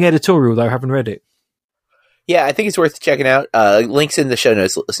interesting editorial, though. I haven't read it. Yeah, I think it's worth checking out. Links in the show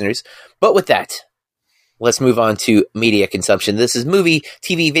notes, listeners. But with that, let's move on to media consumption. This is movie,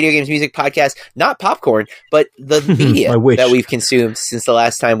 TV, video games, music, podcast, not popcorn, but the media that we've consumed since the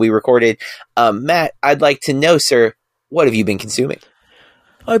last time we recorded. Matt, I'd like to know, sir, what have you been consuming?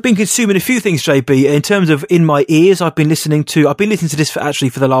 I've been consuming a few things, JB. In terms of in my ears, I've been listening to this for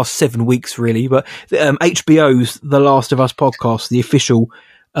the last 7 weeks, really. But HBO's The Last of Us podcast, the official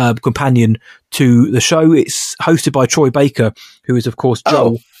companion to the show. It's hosted by Troy Baker, who is, of course,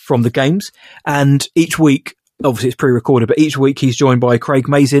 Joel from the games. And each week, obviously it's pre-recorded, but each week he's joined by Craig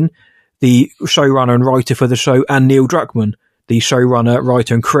Mazin, the showrunner and writer for the show, and Neil Druckmann, the showrunner,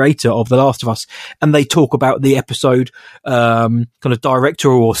 writer, and creator of The Last of Us. And they talk about the episode, kind of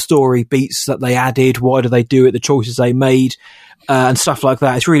directorial or story beats that they added, why do they do it, the choices they made, and stuff like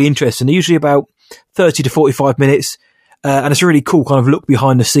that. It's really interesting. They're usually about 30 to 45 minutes. And it's a really cool kind of look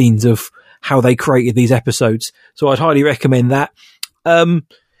behind the scenes of how they created these episodes. So I'd highly recommend that. In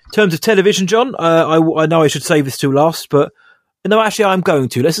terms of television, John, I know I should save this till last, but no, actually I'm going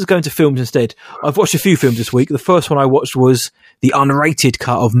to. Let's just go into films instead. I've watched a few films this week. The first one I watched was the unrated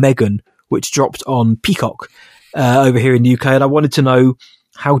cut of Megan, which dropped on Peacock over here in the UK. And I wanted to know,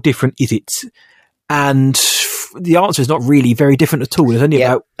 how different is it? And the answer is not really very different at all. There's only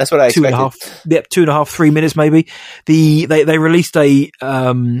about that's what I expected. 2.5, 3 minutes maybe. They released a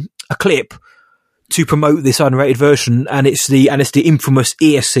clip to promote this unrated version, and it's the infamous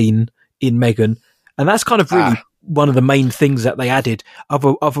ear scene in Megan, and that's kind of really one of the main things that they added,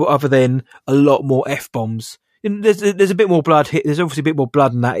 other than a lot more F-bombs. There's a bit more blood. There's obviously a bit more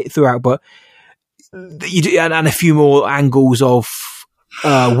blood in that throughout, but and a few more angles of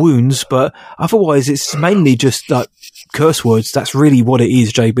wounds, but otherwise it's mainly just like curse words. That's really what it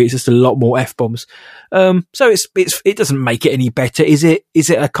is, JB. It's just a lot more F-bombs. So it doesn't make it any better. Is it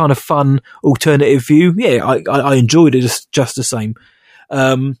a kind of fun alternative view? Yeah, I enjoyed it just the same.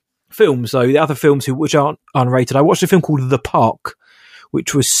 Films though, the other films which aren't unrated, I watched a film called The Park,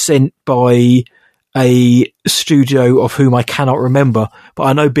 which was sent by a studio of whom I cannot remember, but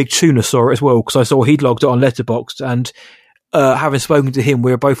I know Big Tuna saw it as well, because I saw he'd logged it on Letterboxd, and having spoken to him,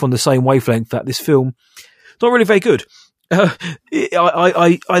 we were both on the same wavelength that this film is not really very good.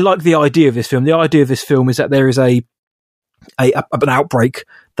 I like the idea of this film. The idea of this film is that there is an outbreak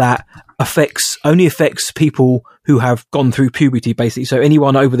that only affects people who have gone through puberty, basically. So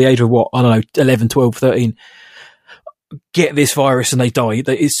anyone over the age of 11, 12, 13 get this virus and they die.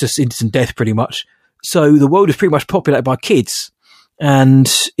 It's just instant death, pretty much. So the world is pretty much populated by kids,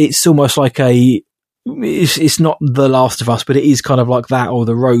 and it's almost like it's not The Last of Us, but it is kind of like that, or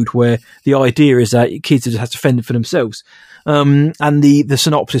The Road, where the idea is that kids just have to fend for themselves. And the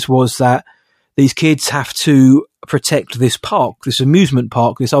synopsis was that these kids have to protect this park, this amusement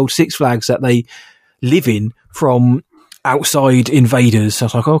park, this old Six Flags that they live in from outside invaders. So I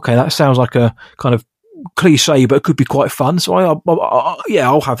was like, okay, that sounds like a kind of cliche, but it could be quite fun. So I'll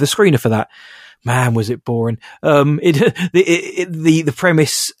have the screener for that. Man, was it boring. The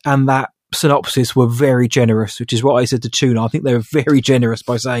premise and that synopsis were very generous, which is what I said to Tuna. I think they were very generous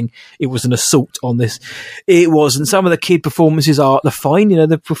by saying it was an assault on this. It wasn't. Some of the kid performances are fine.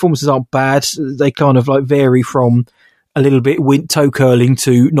 The performances aren't bad. They kind of like vary from a little bit toe curling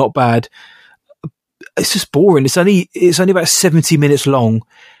to not bad. It's just boring. It's only about 70 minutes long,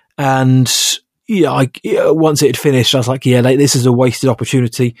 and once it had finished, I was like, this is a wasted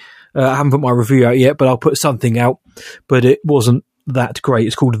opportunity. I haven't put my review out yet, but I'll put something out. But it wasn't that great.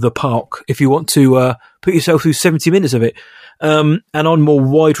 It's called The Park, if you want to put yourself through 70 minutes of it. And on more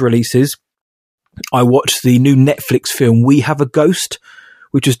wide releases, I watched the new Netflix film We Have a Ghost,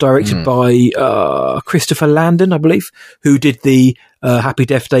 which was directed by Christopher Landon, I believe, who did the Happy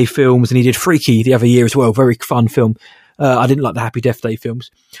Death Day films, and he did Freaky the other year as well. Very fun film. I didn't like the Happy Death Day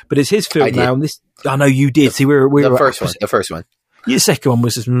films, but it's his film now. And I know you did. See, we were the first one. The first one. Yeah, the second one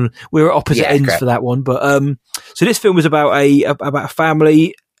was just, we were at opposite ends for that one. But so this film was about a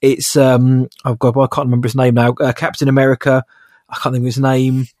family. It's I can't remember his name now. Captain America. I can't think of his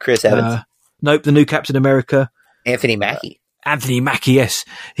name. Chris Evans. Nope, the new Captain America. Anthony Mackie. Anthony Mackie, yes.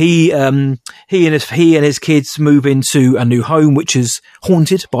 He and his kids move into a new home, which is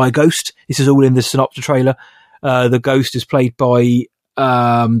haunted by a ghost. This is all in the synopsis trailer. The ghost is played by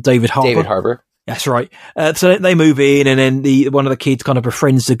David Harbour. David Harbour. That's right. So they move in, and then one of the kids kind of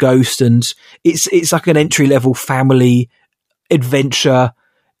befriends the ghost, and it's like an entry level family adventure.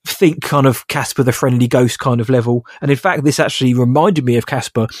 Think kind of Casper the Friendly Ghost kind of level. And in fact, this actually reminded me of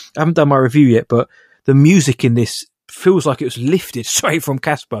Casper. I haven't done my review yet, but the music in this feels like it was lifted straight from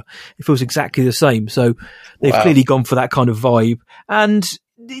Casper. It feels exactly the same. So they've clearly gone for that kind of vibe. And,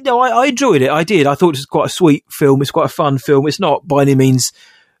 you know, I enjoyed it. I did. I thought it was quite a sweet film. It's quite a fun film. It's not by any means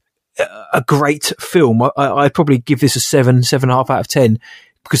a great film. I'd probably give this a 7.5 out of 10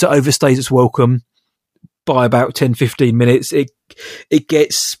 because it overstays its welcome by about 10-15 minutes. It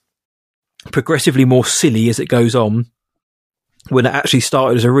gets progressively more silly as it goes on, when it actually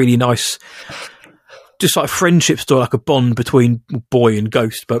started as a really nice, just like friendship story, like a bond between boy and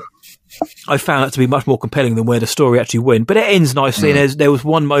ghost. But I found that to be much more compelling than where the story actually went. But it ends nicely. And there was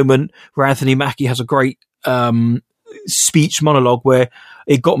one moment where Anthony Mackie has a great speech monologue where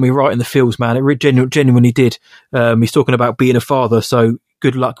it got me right in the feels, man. It genuinely did. He's talking about being a father, so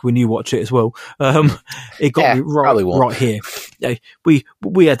good luck when you watch it as well. It got me right here. Yeah, we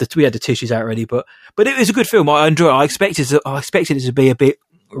had the tissues out already, but it was a good film. I enjoyed it. I expected it to be a bit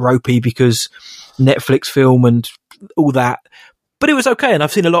ropey because Netflix film and all that, but it was okay. And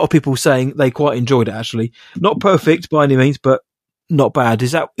I've seen a lot of people saying they quite enjoyed it. Actually, not perfect by any means, but not bad.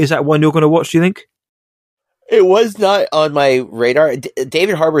 Is that one you're going to watch? Do you think? It was not on my radar.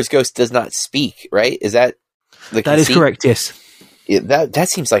 David Harbour's ghost does not speak, right? Is that the conceit? That is correct? Yes. Yeah, that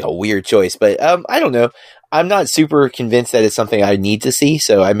seems like a weird choice, but I don't know. I'm not super convinced that it's something I need to see,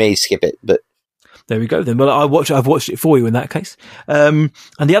 so I may skip it. But there we go then. Well, I've watched it for you in that case. And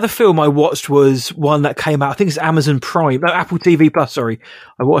the other film I watched was one that came out, I think it's Amazon Prime, no, Apple TV Plus, sorry.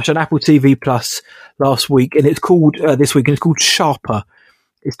 I watched on Apple TV Plus last week, and it's called, this week, and it's called Sharper.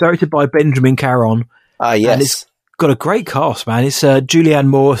 It's directed by Benjamin Caron. Yes. And it's got a great cast, man. It's Julianne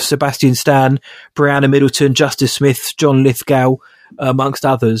Moore, Sebastian Stan, Brianna Middleton, Justice Smith, John Lithgow, amongst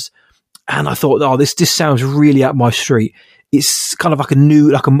others. And I thought, this sounds really up my street. It's kind of like a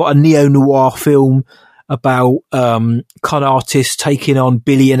neo-noir film about con artists taking on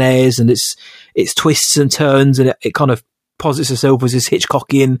billionaires, and it's twists and turns, and it kind of posits itself as this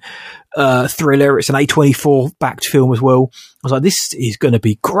Hitchcockian thriller. It's an A24 backed film as well. I was like, this is going to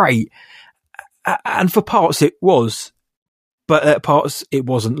be great. And for parts it was, but at parts it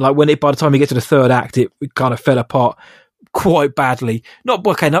wasn't. Like by the time you get to the third act, it kind of fell apart quite badly.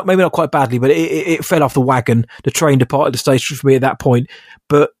 Maybe not quite badly, but it fell off the wagon. The train departed the station for me at that point.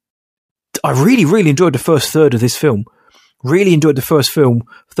 But I really, really enjoyed the first third of this film. Really enjoyed the first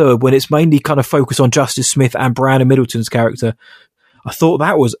third, when it's mainly kind of focused on Justice Smith and Brianna Middleton's character. I thought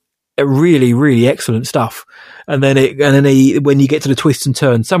that was really, really excellent stuff. And then when you get to the twists and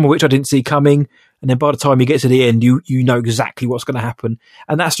turns, some of which I didn't see coming, and then by the time you get to the end, you know exactly what's going to happen.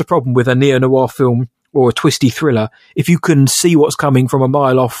 And that's the problem with a neo-noir film or a twisty thriller. If you can see what's coming from a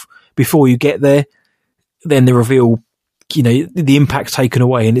mile off before you get there, then the reveal, the impact's taken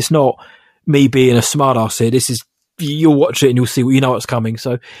away. And it's not me being a smart ass here. This is, you'll watch it and you'll see what you know what's coming.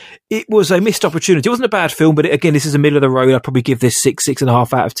 So it was a missed opportunity. It wasn't a bad film, but again, this is a middle of the road. I'd probably give this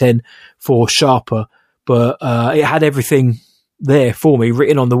 6.5 out of 10 for Sharper. But it had everything there for me,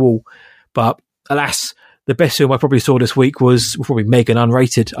 written on the wall. But alas, the best film I probably saw this week was probably Megan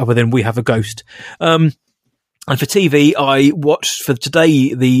unrated, other than We Have a Ghost. And for TV, I watched for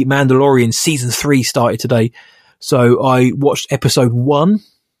today, The Mandalorian Season 3 started today. So I watched episode 1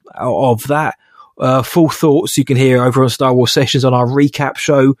 of that. Full thoughts you can hear over on Star Wars Sessions on our recap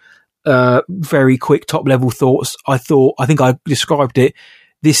show. Very quick top level thoughts. I think I described it.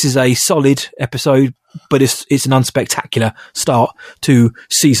 This is a solid episode, but it's an unspectacular start to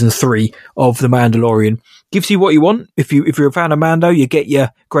season 3 of The Mandalorian. Gives you what you want. If you're a fan of Mando, you get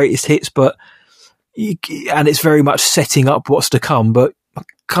your greatest hits, and it's very much setting up what's to come. But I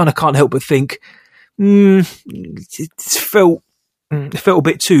kind of can't help but think it felt a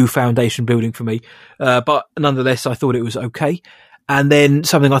bit too foundation building for me. But nonetheless, I thought it was okay. And then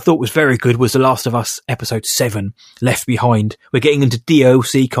something I thought was very good was The Last of Us episode 7, Left Behind. We're getting into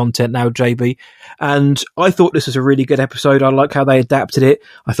DLC content now, JB. And I thought this was a really good episode. I like how they adapted it.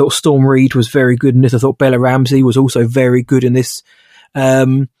 I thought Storm Reed was very good in this. I thought Bella Ramsey was also very good in this.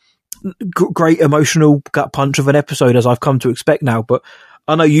 Great emotional gut punch of an episode, as I've come to expect now. But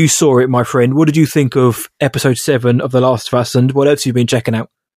I know you saw it, my friend. What did you think of episode 7 of The Last of Us, and what else have you been checking out?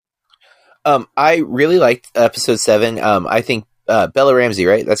 I really liked episode 7. I think Bella Ramsey,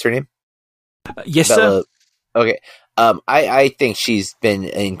 right? That's her name? Yes, Bella, sir. Okay. I think she's been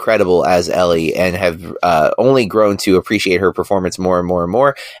incredible as Ellie and have only grown to appreciate her performance more and more and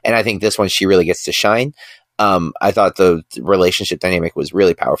more. And I think this one, she really gets to shine. I thought the relationship dynamic was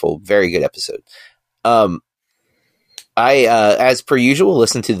really powerful. Very good episode. I, as per usual,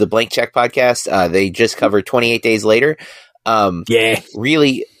 listened to the Blank Check podcast. They just covered 28 Days Later.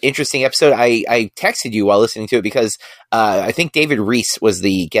 Really interesting episode. I texted you while listening to it because I think David Reese was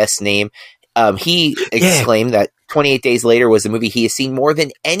the guest name. He exclaimed that 28 Days Later was a movie he has seen more than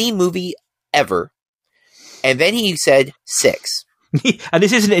any movie ever. And then he said 6. And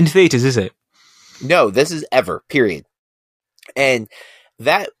this isn't in theaters, is it? No, this is ever, period. And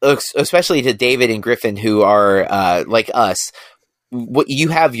that, especially to David and Griffin, who are like us, what you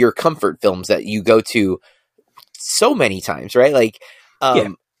have your comfort films that you go to so many times, right? Like,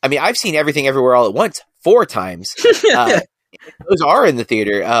 I mean, I've seen Everything Everywhere All at Once 4 times. Those are in the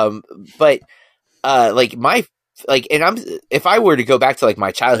theater. But if I were to go back to like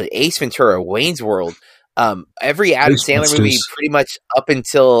my childhood, Ace Ventura, Wayne's World, every Adam Sandler movie, pretty much up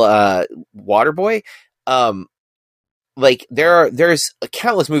until Waterboy, like there's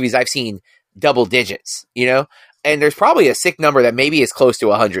countless movies I've seen double digits, you know. And there's probably a sick number that maybe is close to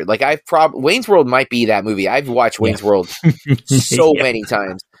 100. Like Wayne's World might be that movie. I've watched Wayne's World so many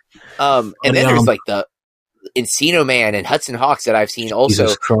times. And then there's like the Encino Man and Hudson Hawks that I've seen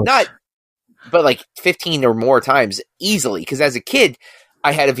also, but like 15 or more times easily. Because as a kid,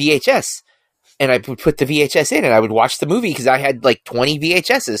 I had a VHS and I would put the VHS in and I would watch the movie because I had like 20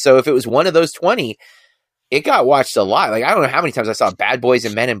 VHSs. So if it was one of those 20, it got watched a lot. Like, I don't know how many times I saw Bad Boys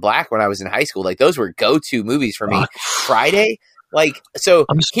and Men in Black when I was in high school. Like, those were go-to movies for me. Friday, like, so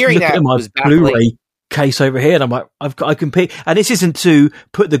I'm just hearing that my was Blu-ray case over here, and I'm like, I can pick. And this isn't to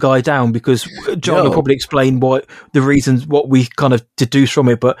put the guy down, because John will probably explain what the reasons, what we kind of deduce from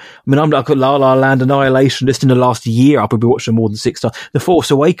it. But I mean, I'm like at La La Land, Annihilation. Just in the last year, I've probably watched them more than 6 times. The Force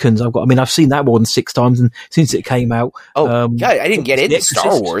Awakens, I've seen that more than 6 times, and since it came out. God, I didn't get into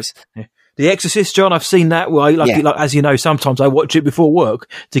Star Wars. Yeah. The Exorcist, John, I've seen that. Well, like, as you know, sometimes I watch it before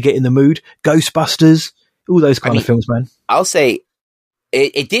work to get in the mood. Ghostbusters, all those kind of films, man. I'll say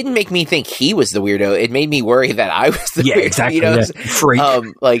it didn't make me think he was the weirdo. It made me worry that I was the weirdo. Exactly. You know? Freak.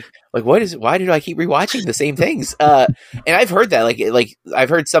 Like why do I keep rewatching the same things? And I've heard that, like I've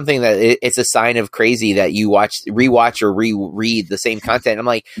heard something that it's a sign of crazy that you rewatch or reread the same content. I'm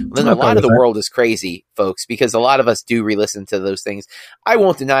like, well, then a lot of the world is crazy, folks, because a lot of us do re-listen to those things. I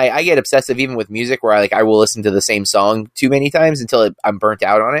won't deny I get obsessive even with music, where I will listen to the same song too many times until I'm burnt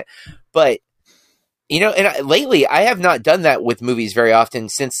out on it. But you know, and lately I have not done that with movies very often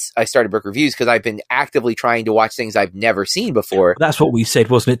since I started Book Reviews, because I've been actively trying to watch things I've never seen before. That's what we said,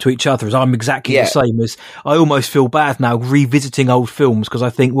 wasn't it, to each other? As I'm exactly the same. As I almost feel bad now revisiting old films, because I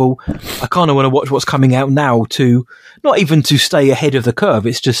think, well, I kind of want to watch what's coming out now, to not even to stay ahead of the curve.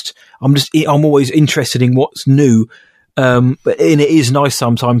 It's just I'm always interested in what's new. And it is nice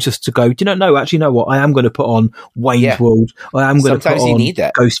sometimes just to go, actually, you know what? I am going to put on Wayne's World. I am going to put on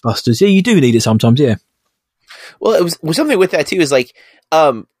Ghostbusters. Yeah, you do need it sometimes. Yeah. Well, it was something with that too. Is like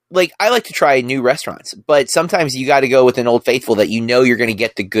I like to try new restaurants, but sometimes you got to go with an Old Faithful that you know you're going to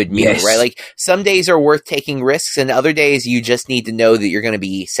get the good meal, right? Like, some days are worth taking risks, and other days you just need to know that you're going to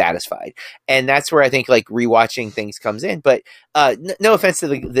be satisfied. And that's where I think like rewatching things comes in. But no offense to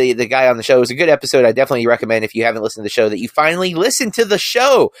the guy on the show, it was a good episode. I definitely recommend, if you haven't listened to the show, that you finally listen to the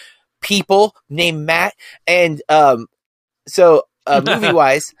show. People named Matt, and so movie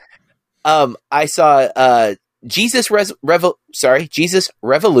wise, I saw Jesus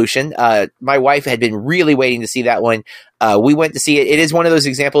Revolution. My wife had been really waiting to see that one. We went to see it. It is one of those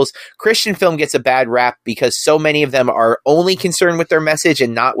examples. Christian film gets a bad rap because so many of them are only concerned with their message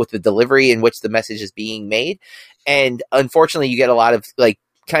and not with the delivery in which the message is being made. And unfortunately, you get a lot of like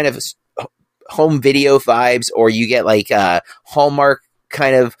kind of home video vibes, or you get like Hallmark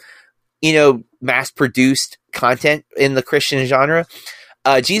kind of, mass produced content in the Christian genre.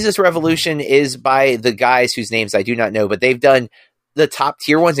 Jesus Revolution is by the guys whose names I do not know, but they've done the top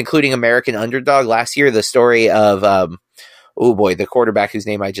tier ones, including American Underdog last year, the story of, the quarterback whose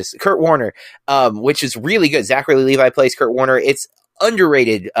name Kurt Warner, which is really good. Zachary Levi plays Kurt Warner. It's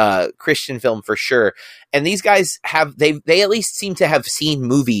underrated Christian film for sure. And these guys they at least seem to have seen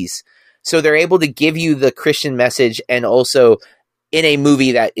movies, so they're able to give you the Christian message, and also in a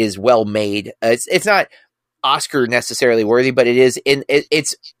movie that is well made. It's not Oscar necessarily worthy, but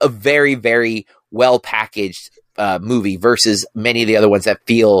it's a very, very well packaged movie versus many of the other ones that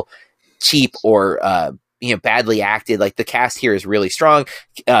feel cheap or badly acted. Like, the cast here is really strong.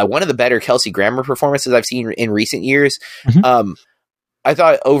 One of the better Kelsey Grammer performances I've seen in recent years. I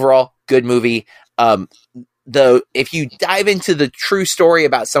thought overall good movie. Though if you dive into the true story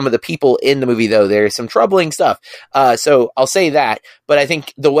about some of the people in the movie, though, there's some troubling stuff. So I'll say that, but I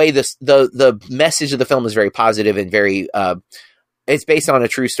think the way the message of the film is very positive and very, it's based on a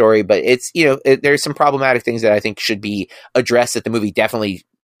true story, but it's, there's some problematic things that I think should be addressed that the movie definitely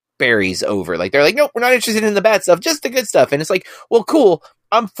buries over. Like, they're like, nope, we're not interested in the bad stuff, just the good stuff. And it's like, well, cool,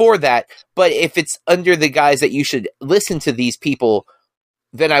 I'm for that. But if it's under the guise that you should listen to these people,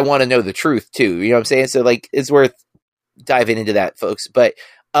 then I want to know the truth too. You know what I'm saying? So, like, it's worth diving into that, folks. But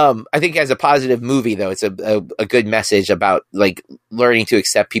I think as a positive movie, though, it's a good message about, like, learning to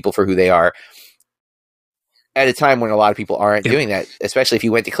accept people for who they are at a time when a lot of people aren't doing that, especially if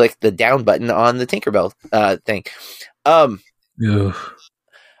you went to click the down button on the Tinkerbell thing.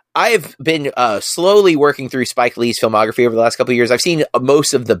 I've been slowly working through Spike Lee's filmography over the last couple of years. I've seen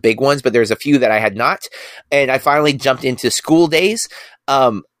most of the big ones, but there's a few that I had not. And I finally jumped into School Days,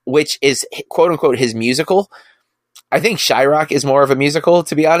 which is, quote unquote, his musical. I think Shyrock is more of a musical,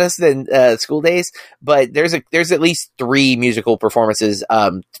 to be honest, than School Days. But there's at least 3 musical performances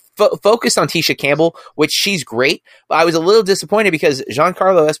focused on Tisha Campbell, which she's great. But I was a little disappointed because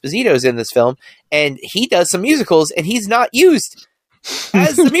Giancarlo Esposito is in this film, and he does some musicals, and he's not used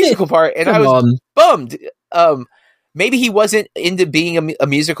as the musical part, and I was bummed. Maybe he wasn't into being a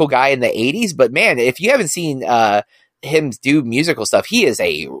musical guy in the 80s, but man, if you haven't seen him do musical stuff, he is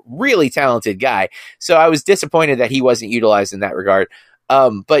a really talented guy. So I was disappointed that he wasn't utilized in that regard.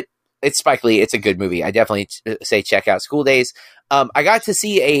 But it's Spike Lee. It's a good movie. I definitely say check out School Days. I got to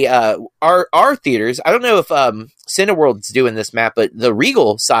see our theaters. I don't know if Cineworld's doing this, Matt, but the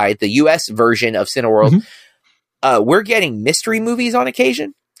Regal side, the US version of Cineworld, we're getting mystery movies on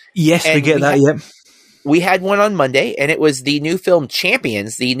occasion. Yes, we get that. Yep. We had one on Monday, and it was the new film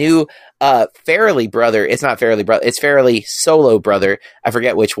Champions, the new Farrelly brother. It's not Farrelly brother. It's Farrelly solo brother. I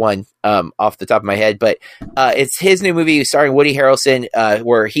forget which one off the top of my head, but it's his new movie starring Woody Harrelson,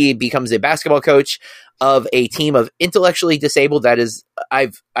 where he becomes a basketball coach of a team of intellectually disabled. That is,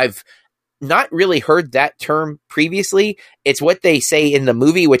 I've not really heard that term previously. It's what they say in the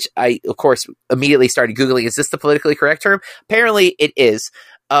movie, which I, of course, immediately started Googling. Is this the politically correct term? Apparently it is.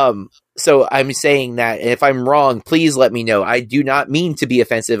 So I'm saying that, and if I'm wrong, please let me know. I do not mean to be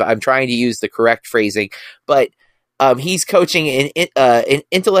offensive. I'm trying to use the correct phrasing, but he's coaching an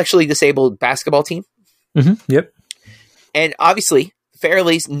intellectually disabled basketball team. Yep. And obviously,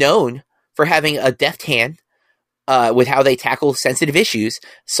 Farrelly's known for having a deft hand with how they tackle sensitive issues.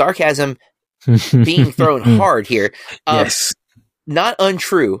 Sarcasm being thrown hard here. Yes. Not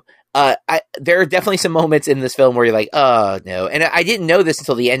untrue. There are definitely some moments in this film where you're like, oh, no. And I didn't know this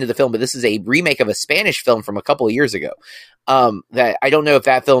until the end of the film, but this is a remake of a Spanish film from a couple of years ago. That I don't know if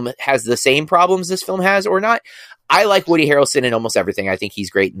that film has the same problems this film has or not. I like Woody Harrelson in almost everything. I think he's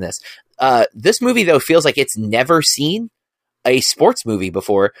great in this. This movie, though, feels like it's never seen a sports movie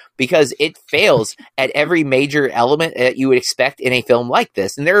before because it fails at every major element that you would expect in a film like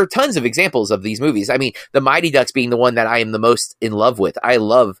this. And there are tons of examples of these movies. I mean, The Mighty Ducks being the one that I am the most in love with. I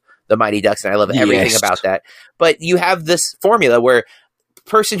love The Mighty Ducks, and I love everything about that. But you have this formula where a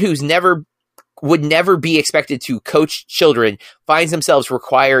person who's would never be expected to coach children finds themselves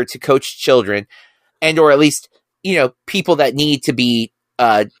required to coach children, and or at least, people that need to be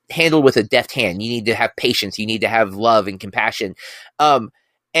handled with a deft hand. You need to have patience. You need to have love and compassion.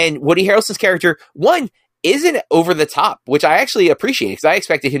 And Woody Harrelson's character, one, isn't over the top, which I actually appreciate because I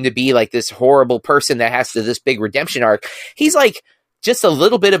expected him to be like this horrible person that has this big redemption arc. He's like just a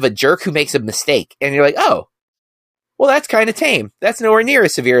little bit of a jerk who makes a mistake. And you're like, oh, well, that's kind of tame. That's nowhere near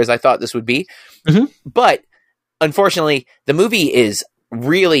as severe as I thought this would be. But unfortunately, the movie is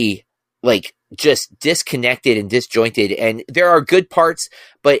really like just disconnected and disjointed. And there are good parts,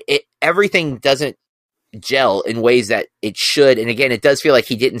 but everything doesn't gel in ways that it should. And again, it does feel like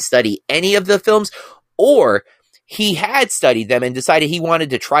he didn't study any of the films, or he had studied them and decided he wanted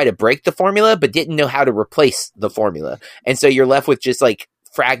to try to break the formula, but didn't know how to replace the formula. And so you're left with just like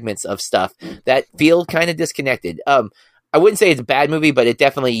fragments of stuff that feel kind of disconnected. I wouldn't say it's a bad movie, but it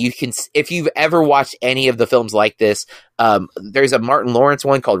definitely, you can, if you've ever watched any of the films like this, there's a Martin Lawrence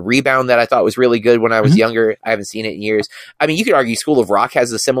one called Rebound that I thought was really good when I was younger. I haven't seen it in years. I mean, you could argue School of Rock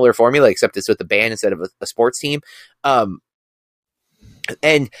has a similar formula, except it's with a band instead of a sports team.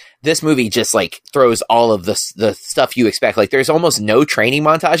 And this movie just like throws all of the stuff you expect. Like there's almost no training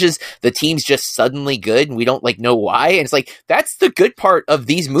montages. The team's just suddenly good and we don't like know why. And it's like, that's the good part of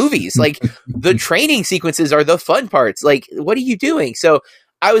these movies. Like the training sequences are the fun parts. Like, what are you doing? So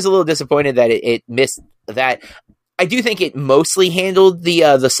I was a little disappointed that it missed that. I do think it mostly handled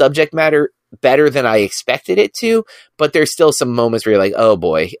the subject matter better than I expected it to, but there's still some moments where you're like, oh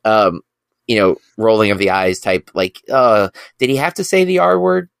boy, rolling of the eyes type, like, did he have to say the R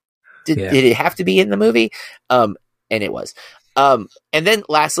word? Did it have to be in the movie? And it was. And then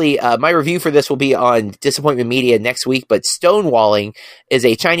lastly, my review for this will be on Disappointment Media next week, but Stonewalling is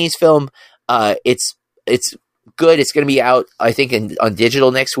a Chinese film. It's good. It's going to be out, I think, on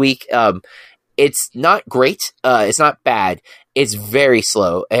digital next week. It's not great. It's not bad. It's very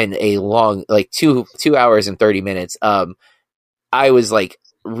slow and a long, like 2 hours and 30 minutes. I was like,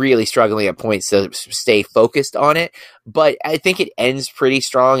 really struggling at points to stay focused on it, but I think it ends pretty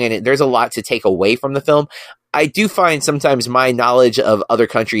strong and there's a lot to take away from the film. I do find sometimes my knowledge of other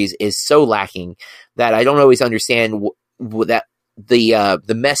countries is so lacking that I don't always understand that the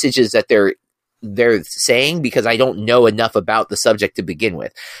messages that they're saying, because I don't know enough about the subject to begin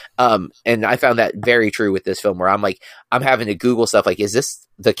with. And I found that very true with this film, where I'm having to Google stuff like, is this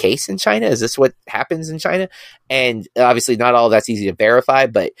the case in China? Is this what happens in China? And obviously not all that's easy to verify,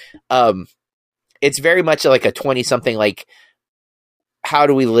 but it's very much like a 20-something, like, how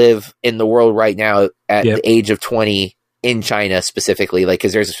do we live in the world right now at the age of 20 in China specifically? Like,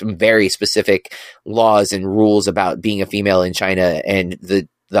 because there's some very specific laws and rules about being a female in China and the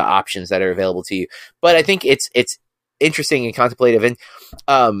options that are available to you. But I think it's interesting and contemplative, and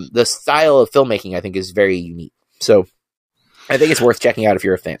the style of filmmaking I think is very unique. So I think it's worth checking out if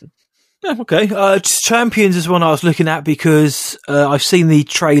you're a fan. Yeah, okay. Champions is one I was looking at because I've seen the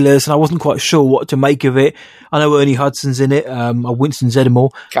trailers and I wasn't quite sure what to make of it. I know Ernie Hudson's in it, Winston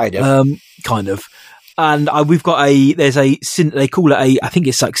Zeddemore. Kind of. And we've got they call it I think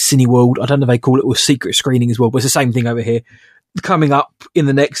it's like Cineworld. I don't know if they call it a secret screening as well, but it's the same thing over here, coming up in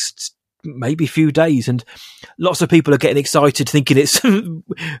the next maybe few days, and lots of people are getting excited, thinking it's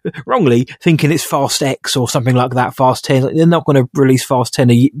wrongly thinking it's Fast X or something like that. Fast 10. They're not going to release Fast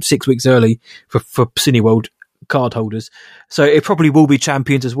 10 6 weeks early for Cineworld card holders, so it probably will be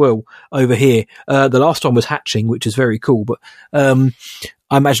Champions as well over here. The last one was Hatching, which is very cool, but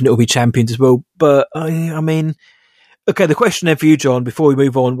I imagine it will be Champions as well. But I mean, okay, the question then for you, John, before we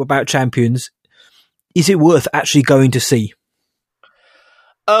move on about Champions, is it worth actually going to see?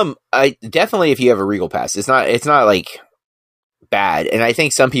 I definitely, if you have a Regal pass, it's not like bad, and I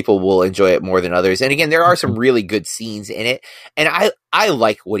think some people will enjoy it more than others. And again, there are some really good scenes in it, and I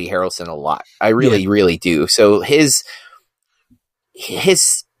like Woody Harrelson a lot. I really do. So his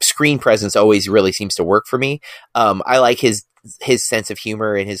screen presence always really seems to work for me. I like his sense of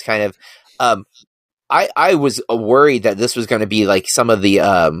humor and his kind of. I was worried that this was going to be like some of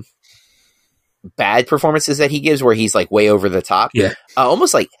the bad performances that he gives, where he's like way over the top,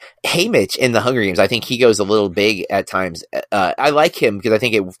 almost like Haymitch in the Hunger Games. I think he goes a little big at times. I like him because I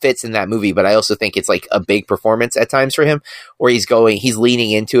think it fits in that movie, but I also think it's like a big performance at times for him, where he's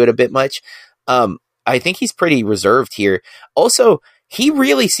leaning into it a bit much. I think he's pretty reserved here. Also, he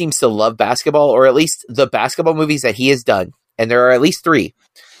really seems to love basketball, or at least the basketball movies that he has done, and there are at least 3.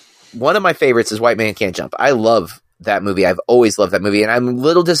 One of my favorites is White Man Can't Jump. I love that movie. I've always loved that movie, and I'm a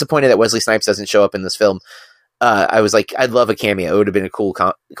little disappointed that Wesley Snipes doesn't show up in this film. I was like, I'd love a cameo. It would have been a cool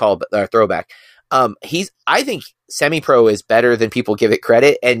throwback. I think Semi-Pro is better than people give it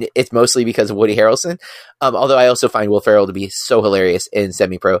credit, and it's mostly because of Woody Harrelson. Although I also find Will Ferrell to be so hilarious in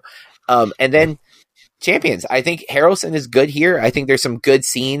Semi-Pro. And then Champions. I think Harrelson is good here. I think there's some good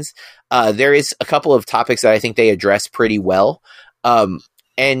scenes. There is a couple of topics that I think they address pretty well.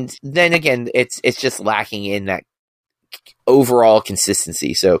 And then again, it's just lacking in that overall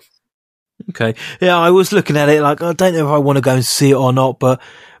consistency. So okay, yeah, I was looking at it like, I don't know if I want to go and see it or not, but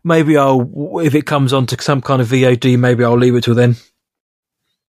maybe if it comes onto some kind of VOD, maybe I'll leave it till then.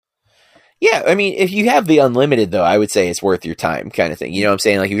 Yeah, I mean, if you have the unlimited, though, I would say it's worth your time, kind of thing. You know what I'm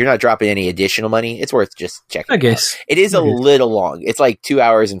saying? Like, if you're not dropping any additional money, it's worth just checking. I guess it is a little long. It's like 2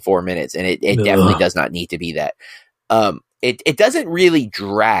 hours and 4 minutes, and it definitely does not need to be that. It doesn't really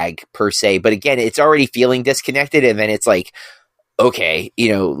drag per se, but again, it's already feeling disconnected, and then it's like, okay,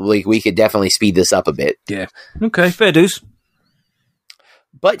 like we could definitely speed this up a bit. Yeah. Okay, fair dues.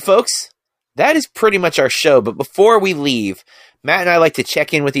 But folks, that is pretty much our show. But before we leave, Matt and I like to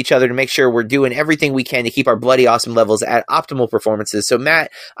check in with each other to make sure we're doing everything we can to keep our Bloody Awesome levels at optimal performances. So,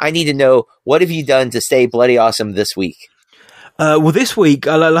 Matt, I need to know, what have you done to stay Bloody Awesome this week? Well, this week,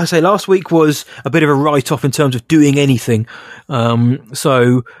 like I say, last week was a bit of a write-off in terms of doing anything.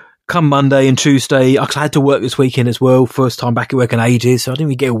 So come Monday and Tuesday, I had to work this weekend as well. First time back at work in ages, so I didn't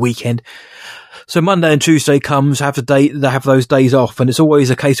even get a weekend. So Monday and Tuesday comes, have those days off, and it's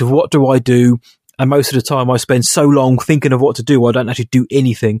always a case of what do I do? And most of the time I spend so long thinking of what to do, I don't actually do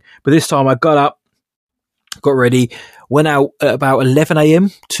anything. But this time I got up, got ready, went out at about 11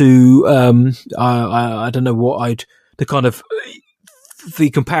 a.m. to, I don't know what the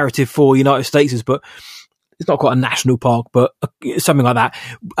comparative for United States is, but it's not quite a national park, but something like that.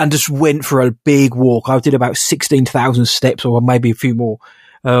 And just went for a big walk. I did about 16,000 steps, or maybe a few more.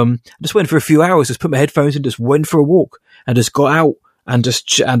 Just went for a few hours, just put my headphones in, just went for a walk and just got out and just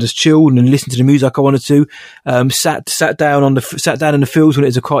chilled and listened to the music I wanted to. Sat down in the fields when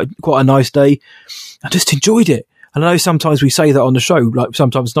it was quite a nice day. I just enjoyed it. And I know sometimes we say that on the show, like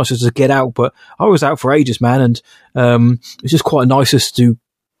sometimes it's nice just to get out, but I was out for ages, man. And, it's just quite nice just to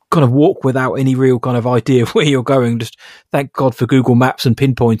kind of walk without any real kind of idea of where you're going. Just thank God for Google Maps and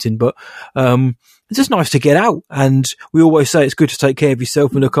pinpointing. But, it's just nice to get out. And we always say it's good to take care of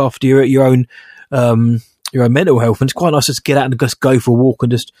yourself and look after your own mental health. And it's quite nice to get out and just go for a walk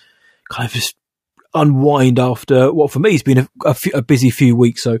and just kind of just unwind after what for me has been a busy few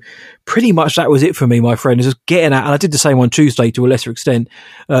weeks. So pretty much that was it for me, my friend, is just getting out. And I did the same on Tuesday to a lesser extent,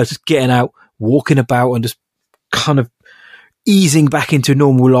 just getting out, walking about and just kind of easing back into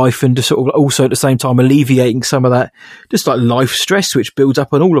normal life and just sort of also at the same time alleviating some of that just like life stress which builds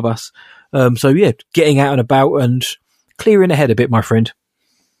up on all of us. So yeah, getting out and about and clearing the head a bit, my friend.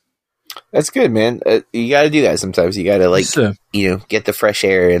 That's good, man. You got to do that sometimes. You got to get the fresh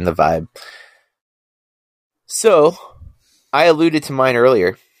air and the vibe. So, I alluded to mine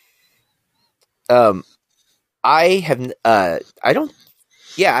earlier. I have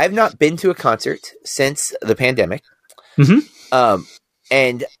not been to a concert since the pandemic. Mm-hmm.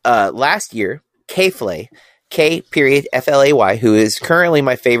 And last year, K-Flay, K.Flay, who is currently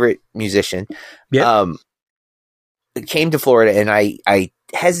my favorite musician, came to Florida, and I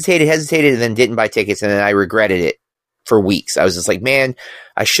hesitated, and then didn't buy tickets, and then I regretted it for weeks. I was just like, man,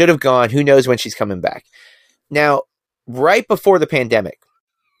 I should have gone. Who knows when she's coming back? Now, right before the pandemic,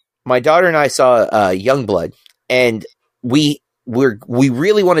 my daughter and I saw Youngblood, and we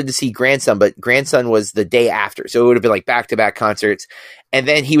really wanted to see Grandson, but Grandson was the day after, so it would have been like back-to-back concerts. And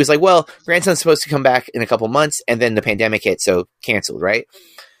then he was like, well, Grandson's supposed to come back in a couple months, and then the pandemic hit, so canceled, right?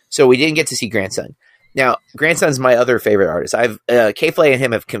 So we didn't get to see Grandson. Now, Grandson's my other favorite artist. K-Flay and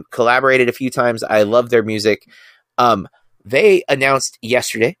him have collaborated a few times. I love their music. They announced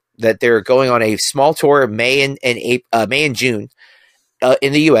yesterday that they're going on a small tour May and June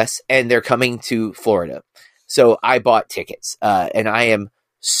in the U.S., and they're coming to Florida. So I bought tickets, and I am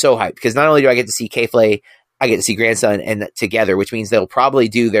so hyped because not only do I get to see K-Flay, I get to see Grandson and together, which means they'll probably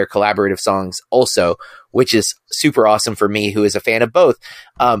do their collaborative songs also, which is super awesome for me, who is a fan of both.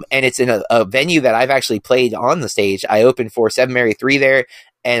 And it's in a venue that I've actually played on the stage. I opened for Seven Mary 3 there,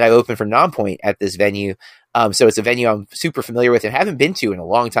 and I opened for Nonpoint at this venue. So it's a venue I'm super familiar with and haven't been to in a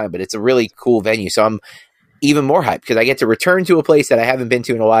long time, but it's a really cool venue. So I'm even more hyped because I get to return to a place that I haven't been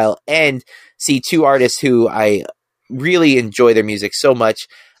to in a while and see two artists who I really enjoy their music so much,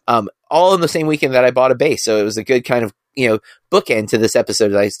 all in the same weekend that I bought a bass. So it was a good kind of, bookend to this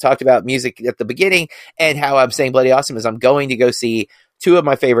episode. I talked about music at the beginning, and how I'm saying Bloody Awesome is I'm going to go see two of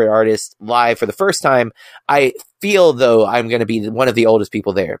my favorite artists live for the first time. I feel, though, I'm going to be one of the oldest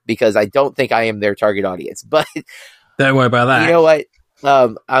people there because I don't think I am their target audience. But don't worry about that. You know what?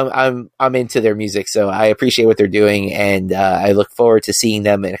 I'm into their music, so I appreciate what they're doing, and I look forward to seeing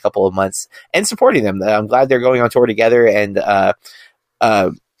them in a couple of months and supporting them. I'm glad they're going on tour together, and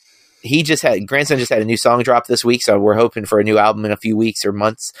Grandson just had a new song drop this week, so we're hoping for a new album in a few weeks or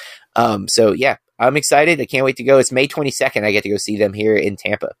months. So yeah, I'm excited. I can't wait to go. It's May 22nd. I get to go see them here in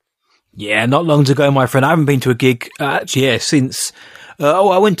Tampa. Yeah, not long to go, my friend. I haven't been to a gig since.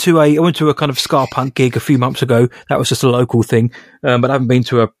 I went to a kind of ska punk gig a few months ago. That was just a local thing, but I haven't been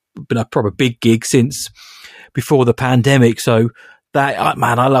to a proper big gig since before the pandemic. So that,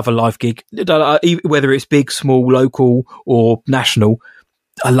 man, I love a live gig, whether it's big, small, local, or national.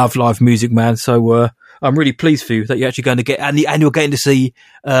 I love live music, man. So I'm really pleased for you that you're actually going to get and you're getting to see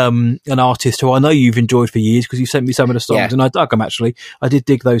an artist who I know you've enjoyed for years because you sent me some of the songs and I dug them. Actually, I did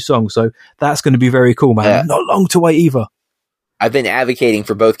dig those songs, so that's going to be very cool, man. Not long to wait either. I've been advocating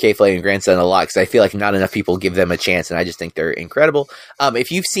for both K-Flay and Grandson a lot because I feel like not enough people give them a chance, and I just think they're incredible.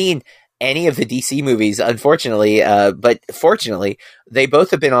 If you've seen any of the DC movies, unfortunately. But fortunately, they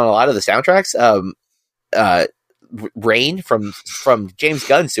both have been on a lot of the soundtracks. Rain from James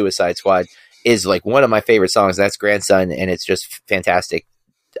Gunn's Suicide Squad is like one of my favorite songs. That's Grandson, and it's just fantastic.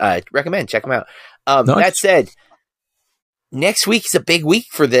 Recommend, check them out. Nice. That said, next week is a big week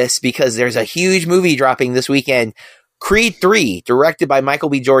for this because there's a huge movie dropping this weekend. Creed 3, directed by Michael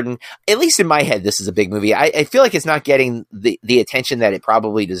B. Jordan. At least in my head, this is a big movie. I feel like it's not getting the attention that it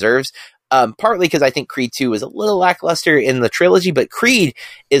probably deserves. Partly because I think Creed 2 was a little lackluster in the trilogy, but Creed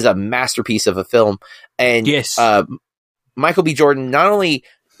is a masterpiece of a film. And yes. Michael B. Jordan not only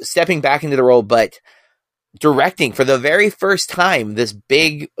stepping back into the role, but directing for the very first time this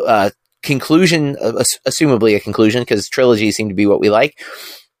big conclusion, assumably a conclusion, because trilogies seem to be what we like.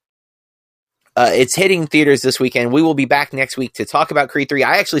 It's hitting theaters this weekend. We will be back next week to talk about Creed 3.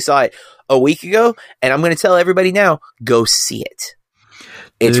 I actually saw it a week ago, and I'm going to tell everybody now, go see it.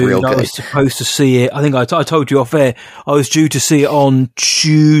 It's real good. I was supposed to see it. I think I told you off air. I was due to see it on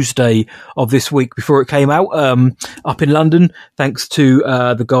Tuesday of this week before it came out up in London, thanks to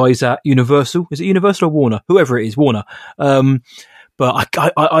the guys at Universal. Is it Universal or Warner? Whoever it is, Warner. But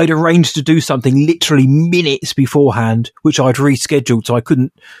I'd arranged to do something literally minutes beforehand, which I'd rescheduled, so I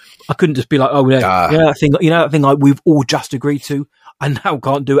couldn't just be like, oh, that thing we've all just agreed to. I now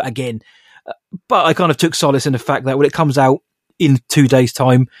can't do it again. But I kind of took solace in the fact that when it comes out in 2 days'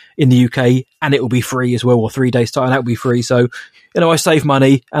 time in the UK, and it will be free as well, or 3 days' time, and that will be free. So, I save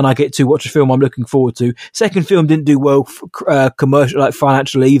money and I get to watch a film I'm looking forward to. Second film didn't do well commercial, like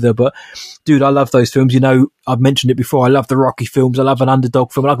financially either, but dude, I love those films. I've mentioned it before. I love the Rocky films. I love an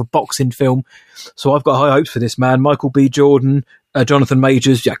underdog film. I love a boxing film. So I've got high hopes for this, man. Michael B. Jordan, Jonathan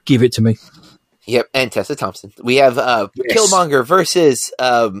Majors, yeah, give it to me. Yep, and Tessa Thompson. We have Killmonger versus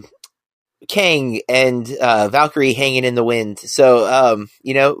Kang and Valkyrie hanging in the wind. So,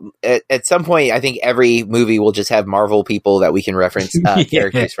 at some point, I think every movie will just have Marvel people that we can reference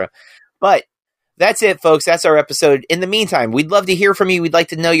characters from. But that's it, folks. That's our episode. In the meantime, we'd love to hear from you. We'd like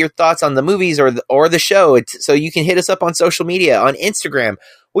to know your thoughts on the movies or the show. So you can hit us up on social media. On Instagram,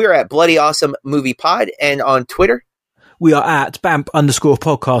 we are at Bloody Awesome Movie Pod, and on Twitter, we are at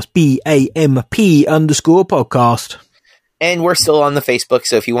BAMP_podcast, BAMP_podcast. And we're still on the Facebook,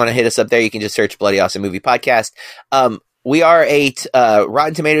 so if you want to hit us up there, you can just search Bloody Awesome Movie Podcast. We are a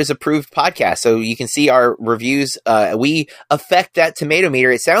Rotten Tomatoes approved podcast, so you can see our reviews. We affect that tomato meter.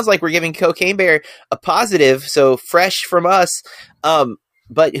 It sounds like we're giving Cocaine Bear a positive, so fresh from us.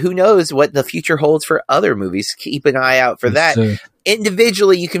 But who knows what the future holds for other movies. Keep an eye out for that.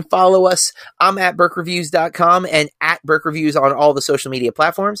 Individually, you can follow us. I'm at BurkeReviews.com and at BurkeReviews on all the social media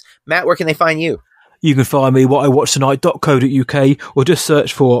platforms. Matt, where can they find you? You can find me whatiwatchtonight.co.uk or just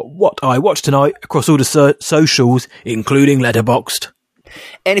search for What I Watched Tonight across all the socials, including Letterboxd.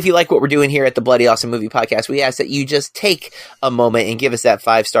 And if you like what we're doing here at the Bloody Awesome Movie Podcast, we ask that you just take a moment and give us that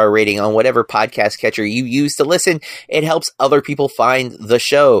 5-star rating on whatever podcast catcher you use to listen. It helps other people find the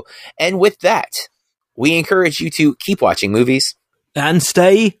show. And with that, we encourage you to keep watching movies. And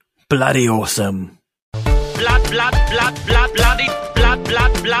stay bloody awesome. Blood, blood, blood, blood, bloody, blood,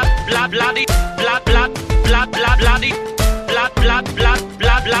 blood, blood, blood, bloody, blood, blood, blood, blood, bloody, blood, blood, blood,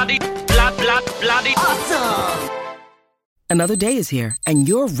 blood, bloody, blood, blood, bloody. Awesome! Another day is here, and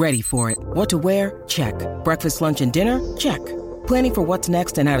you're ready for it. What to wear? Check. Breakfast, lunch, and dinner? Check. Planning for what's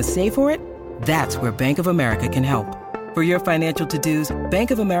next and how to save for it? That's where Bank of America can help. For your financial to-dos,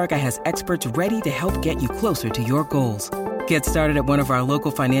 Bank of America has experts ready to help get you closer to your goals. Get started at one of our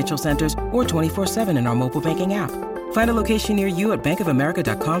local financial centers or 24/7 in our mobile banking app. Find a location near you at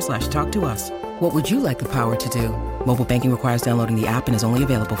bankofamerica.com/talktous. What would you like the power to do? Mobile banking requires downloading the app and is only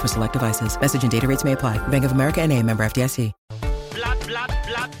available for select devices. Message and data rates may apply. Bank of America NA, member FDIC.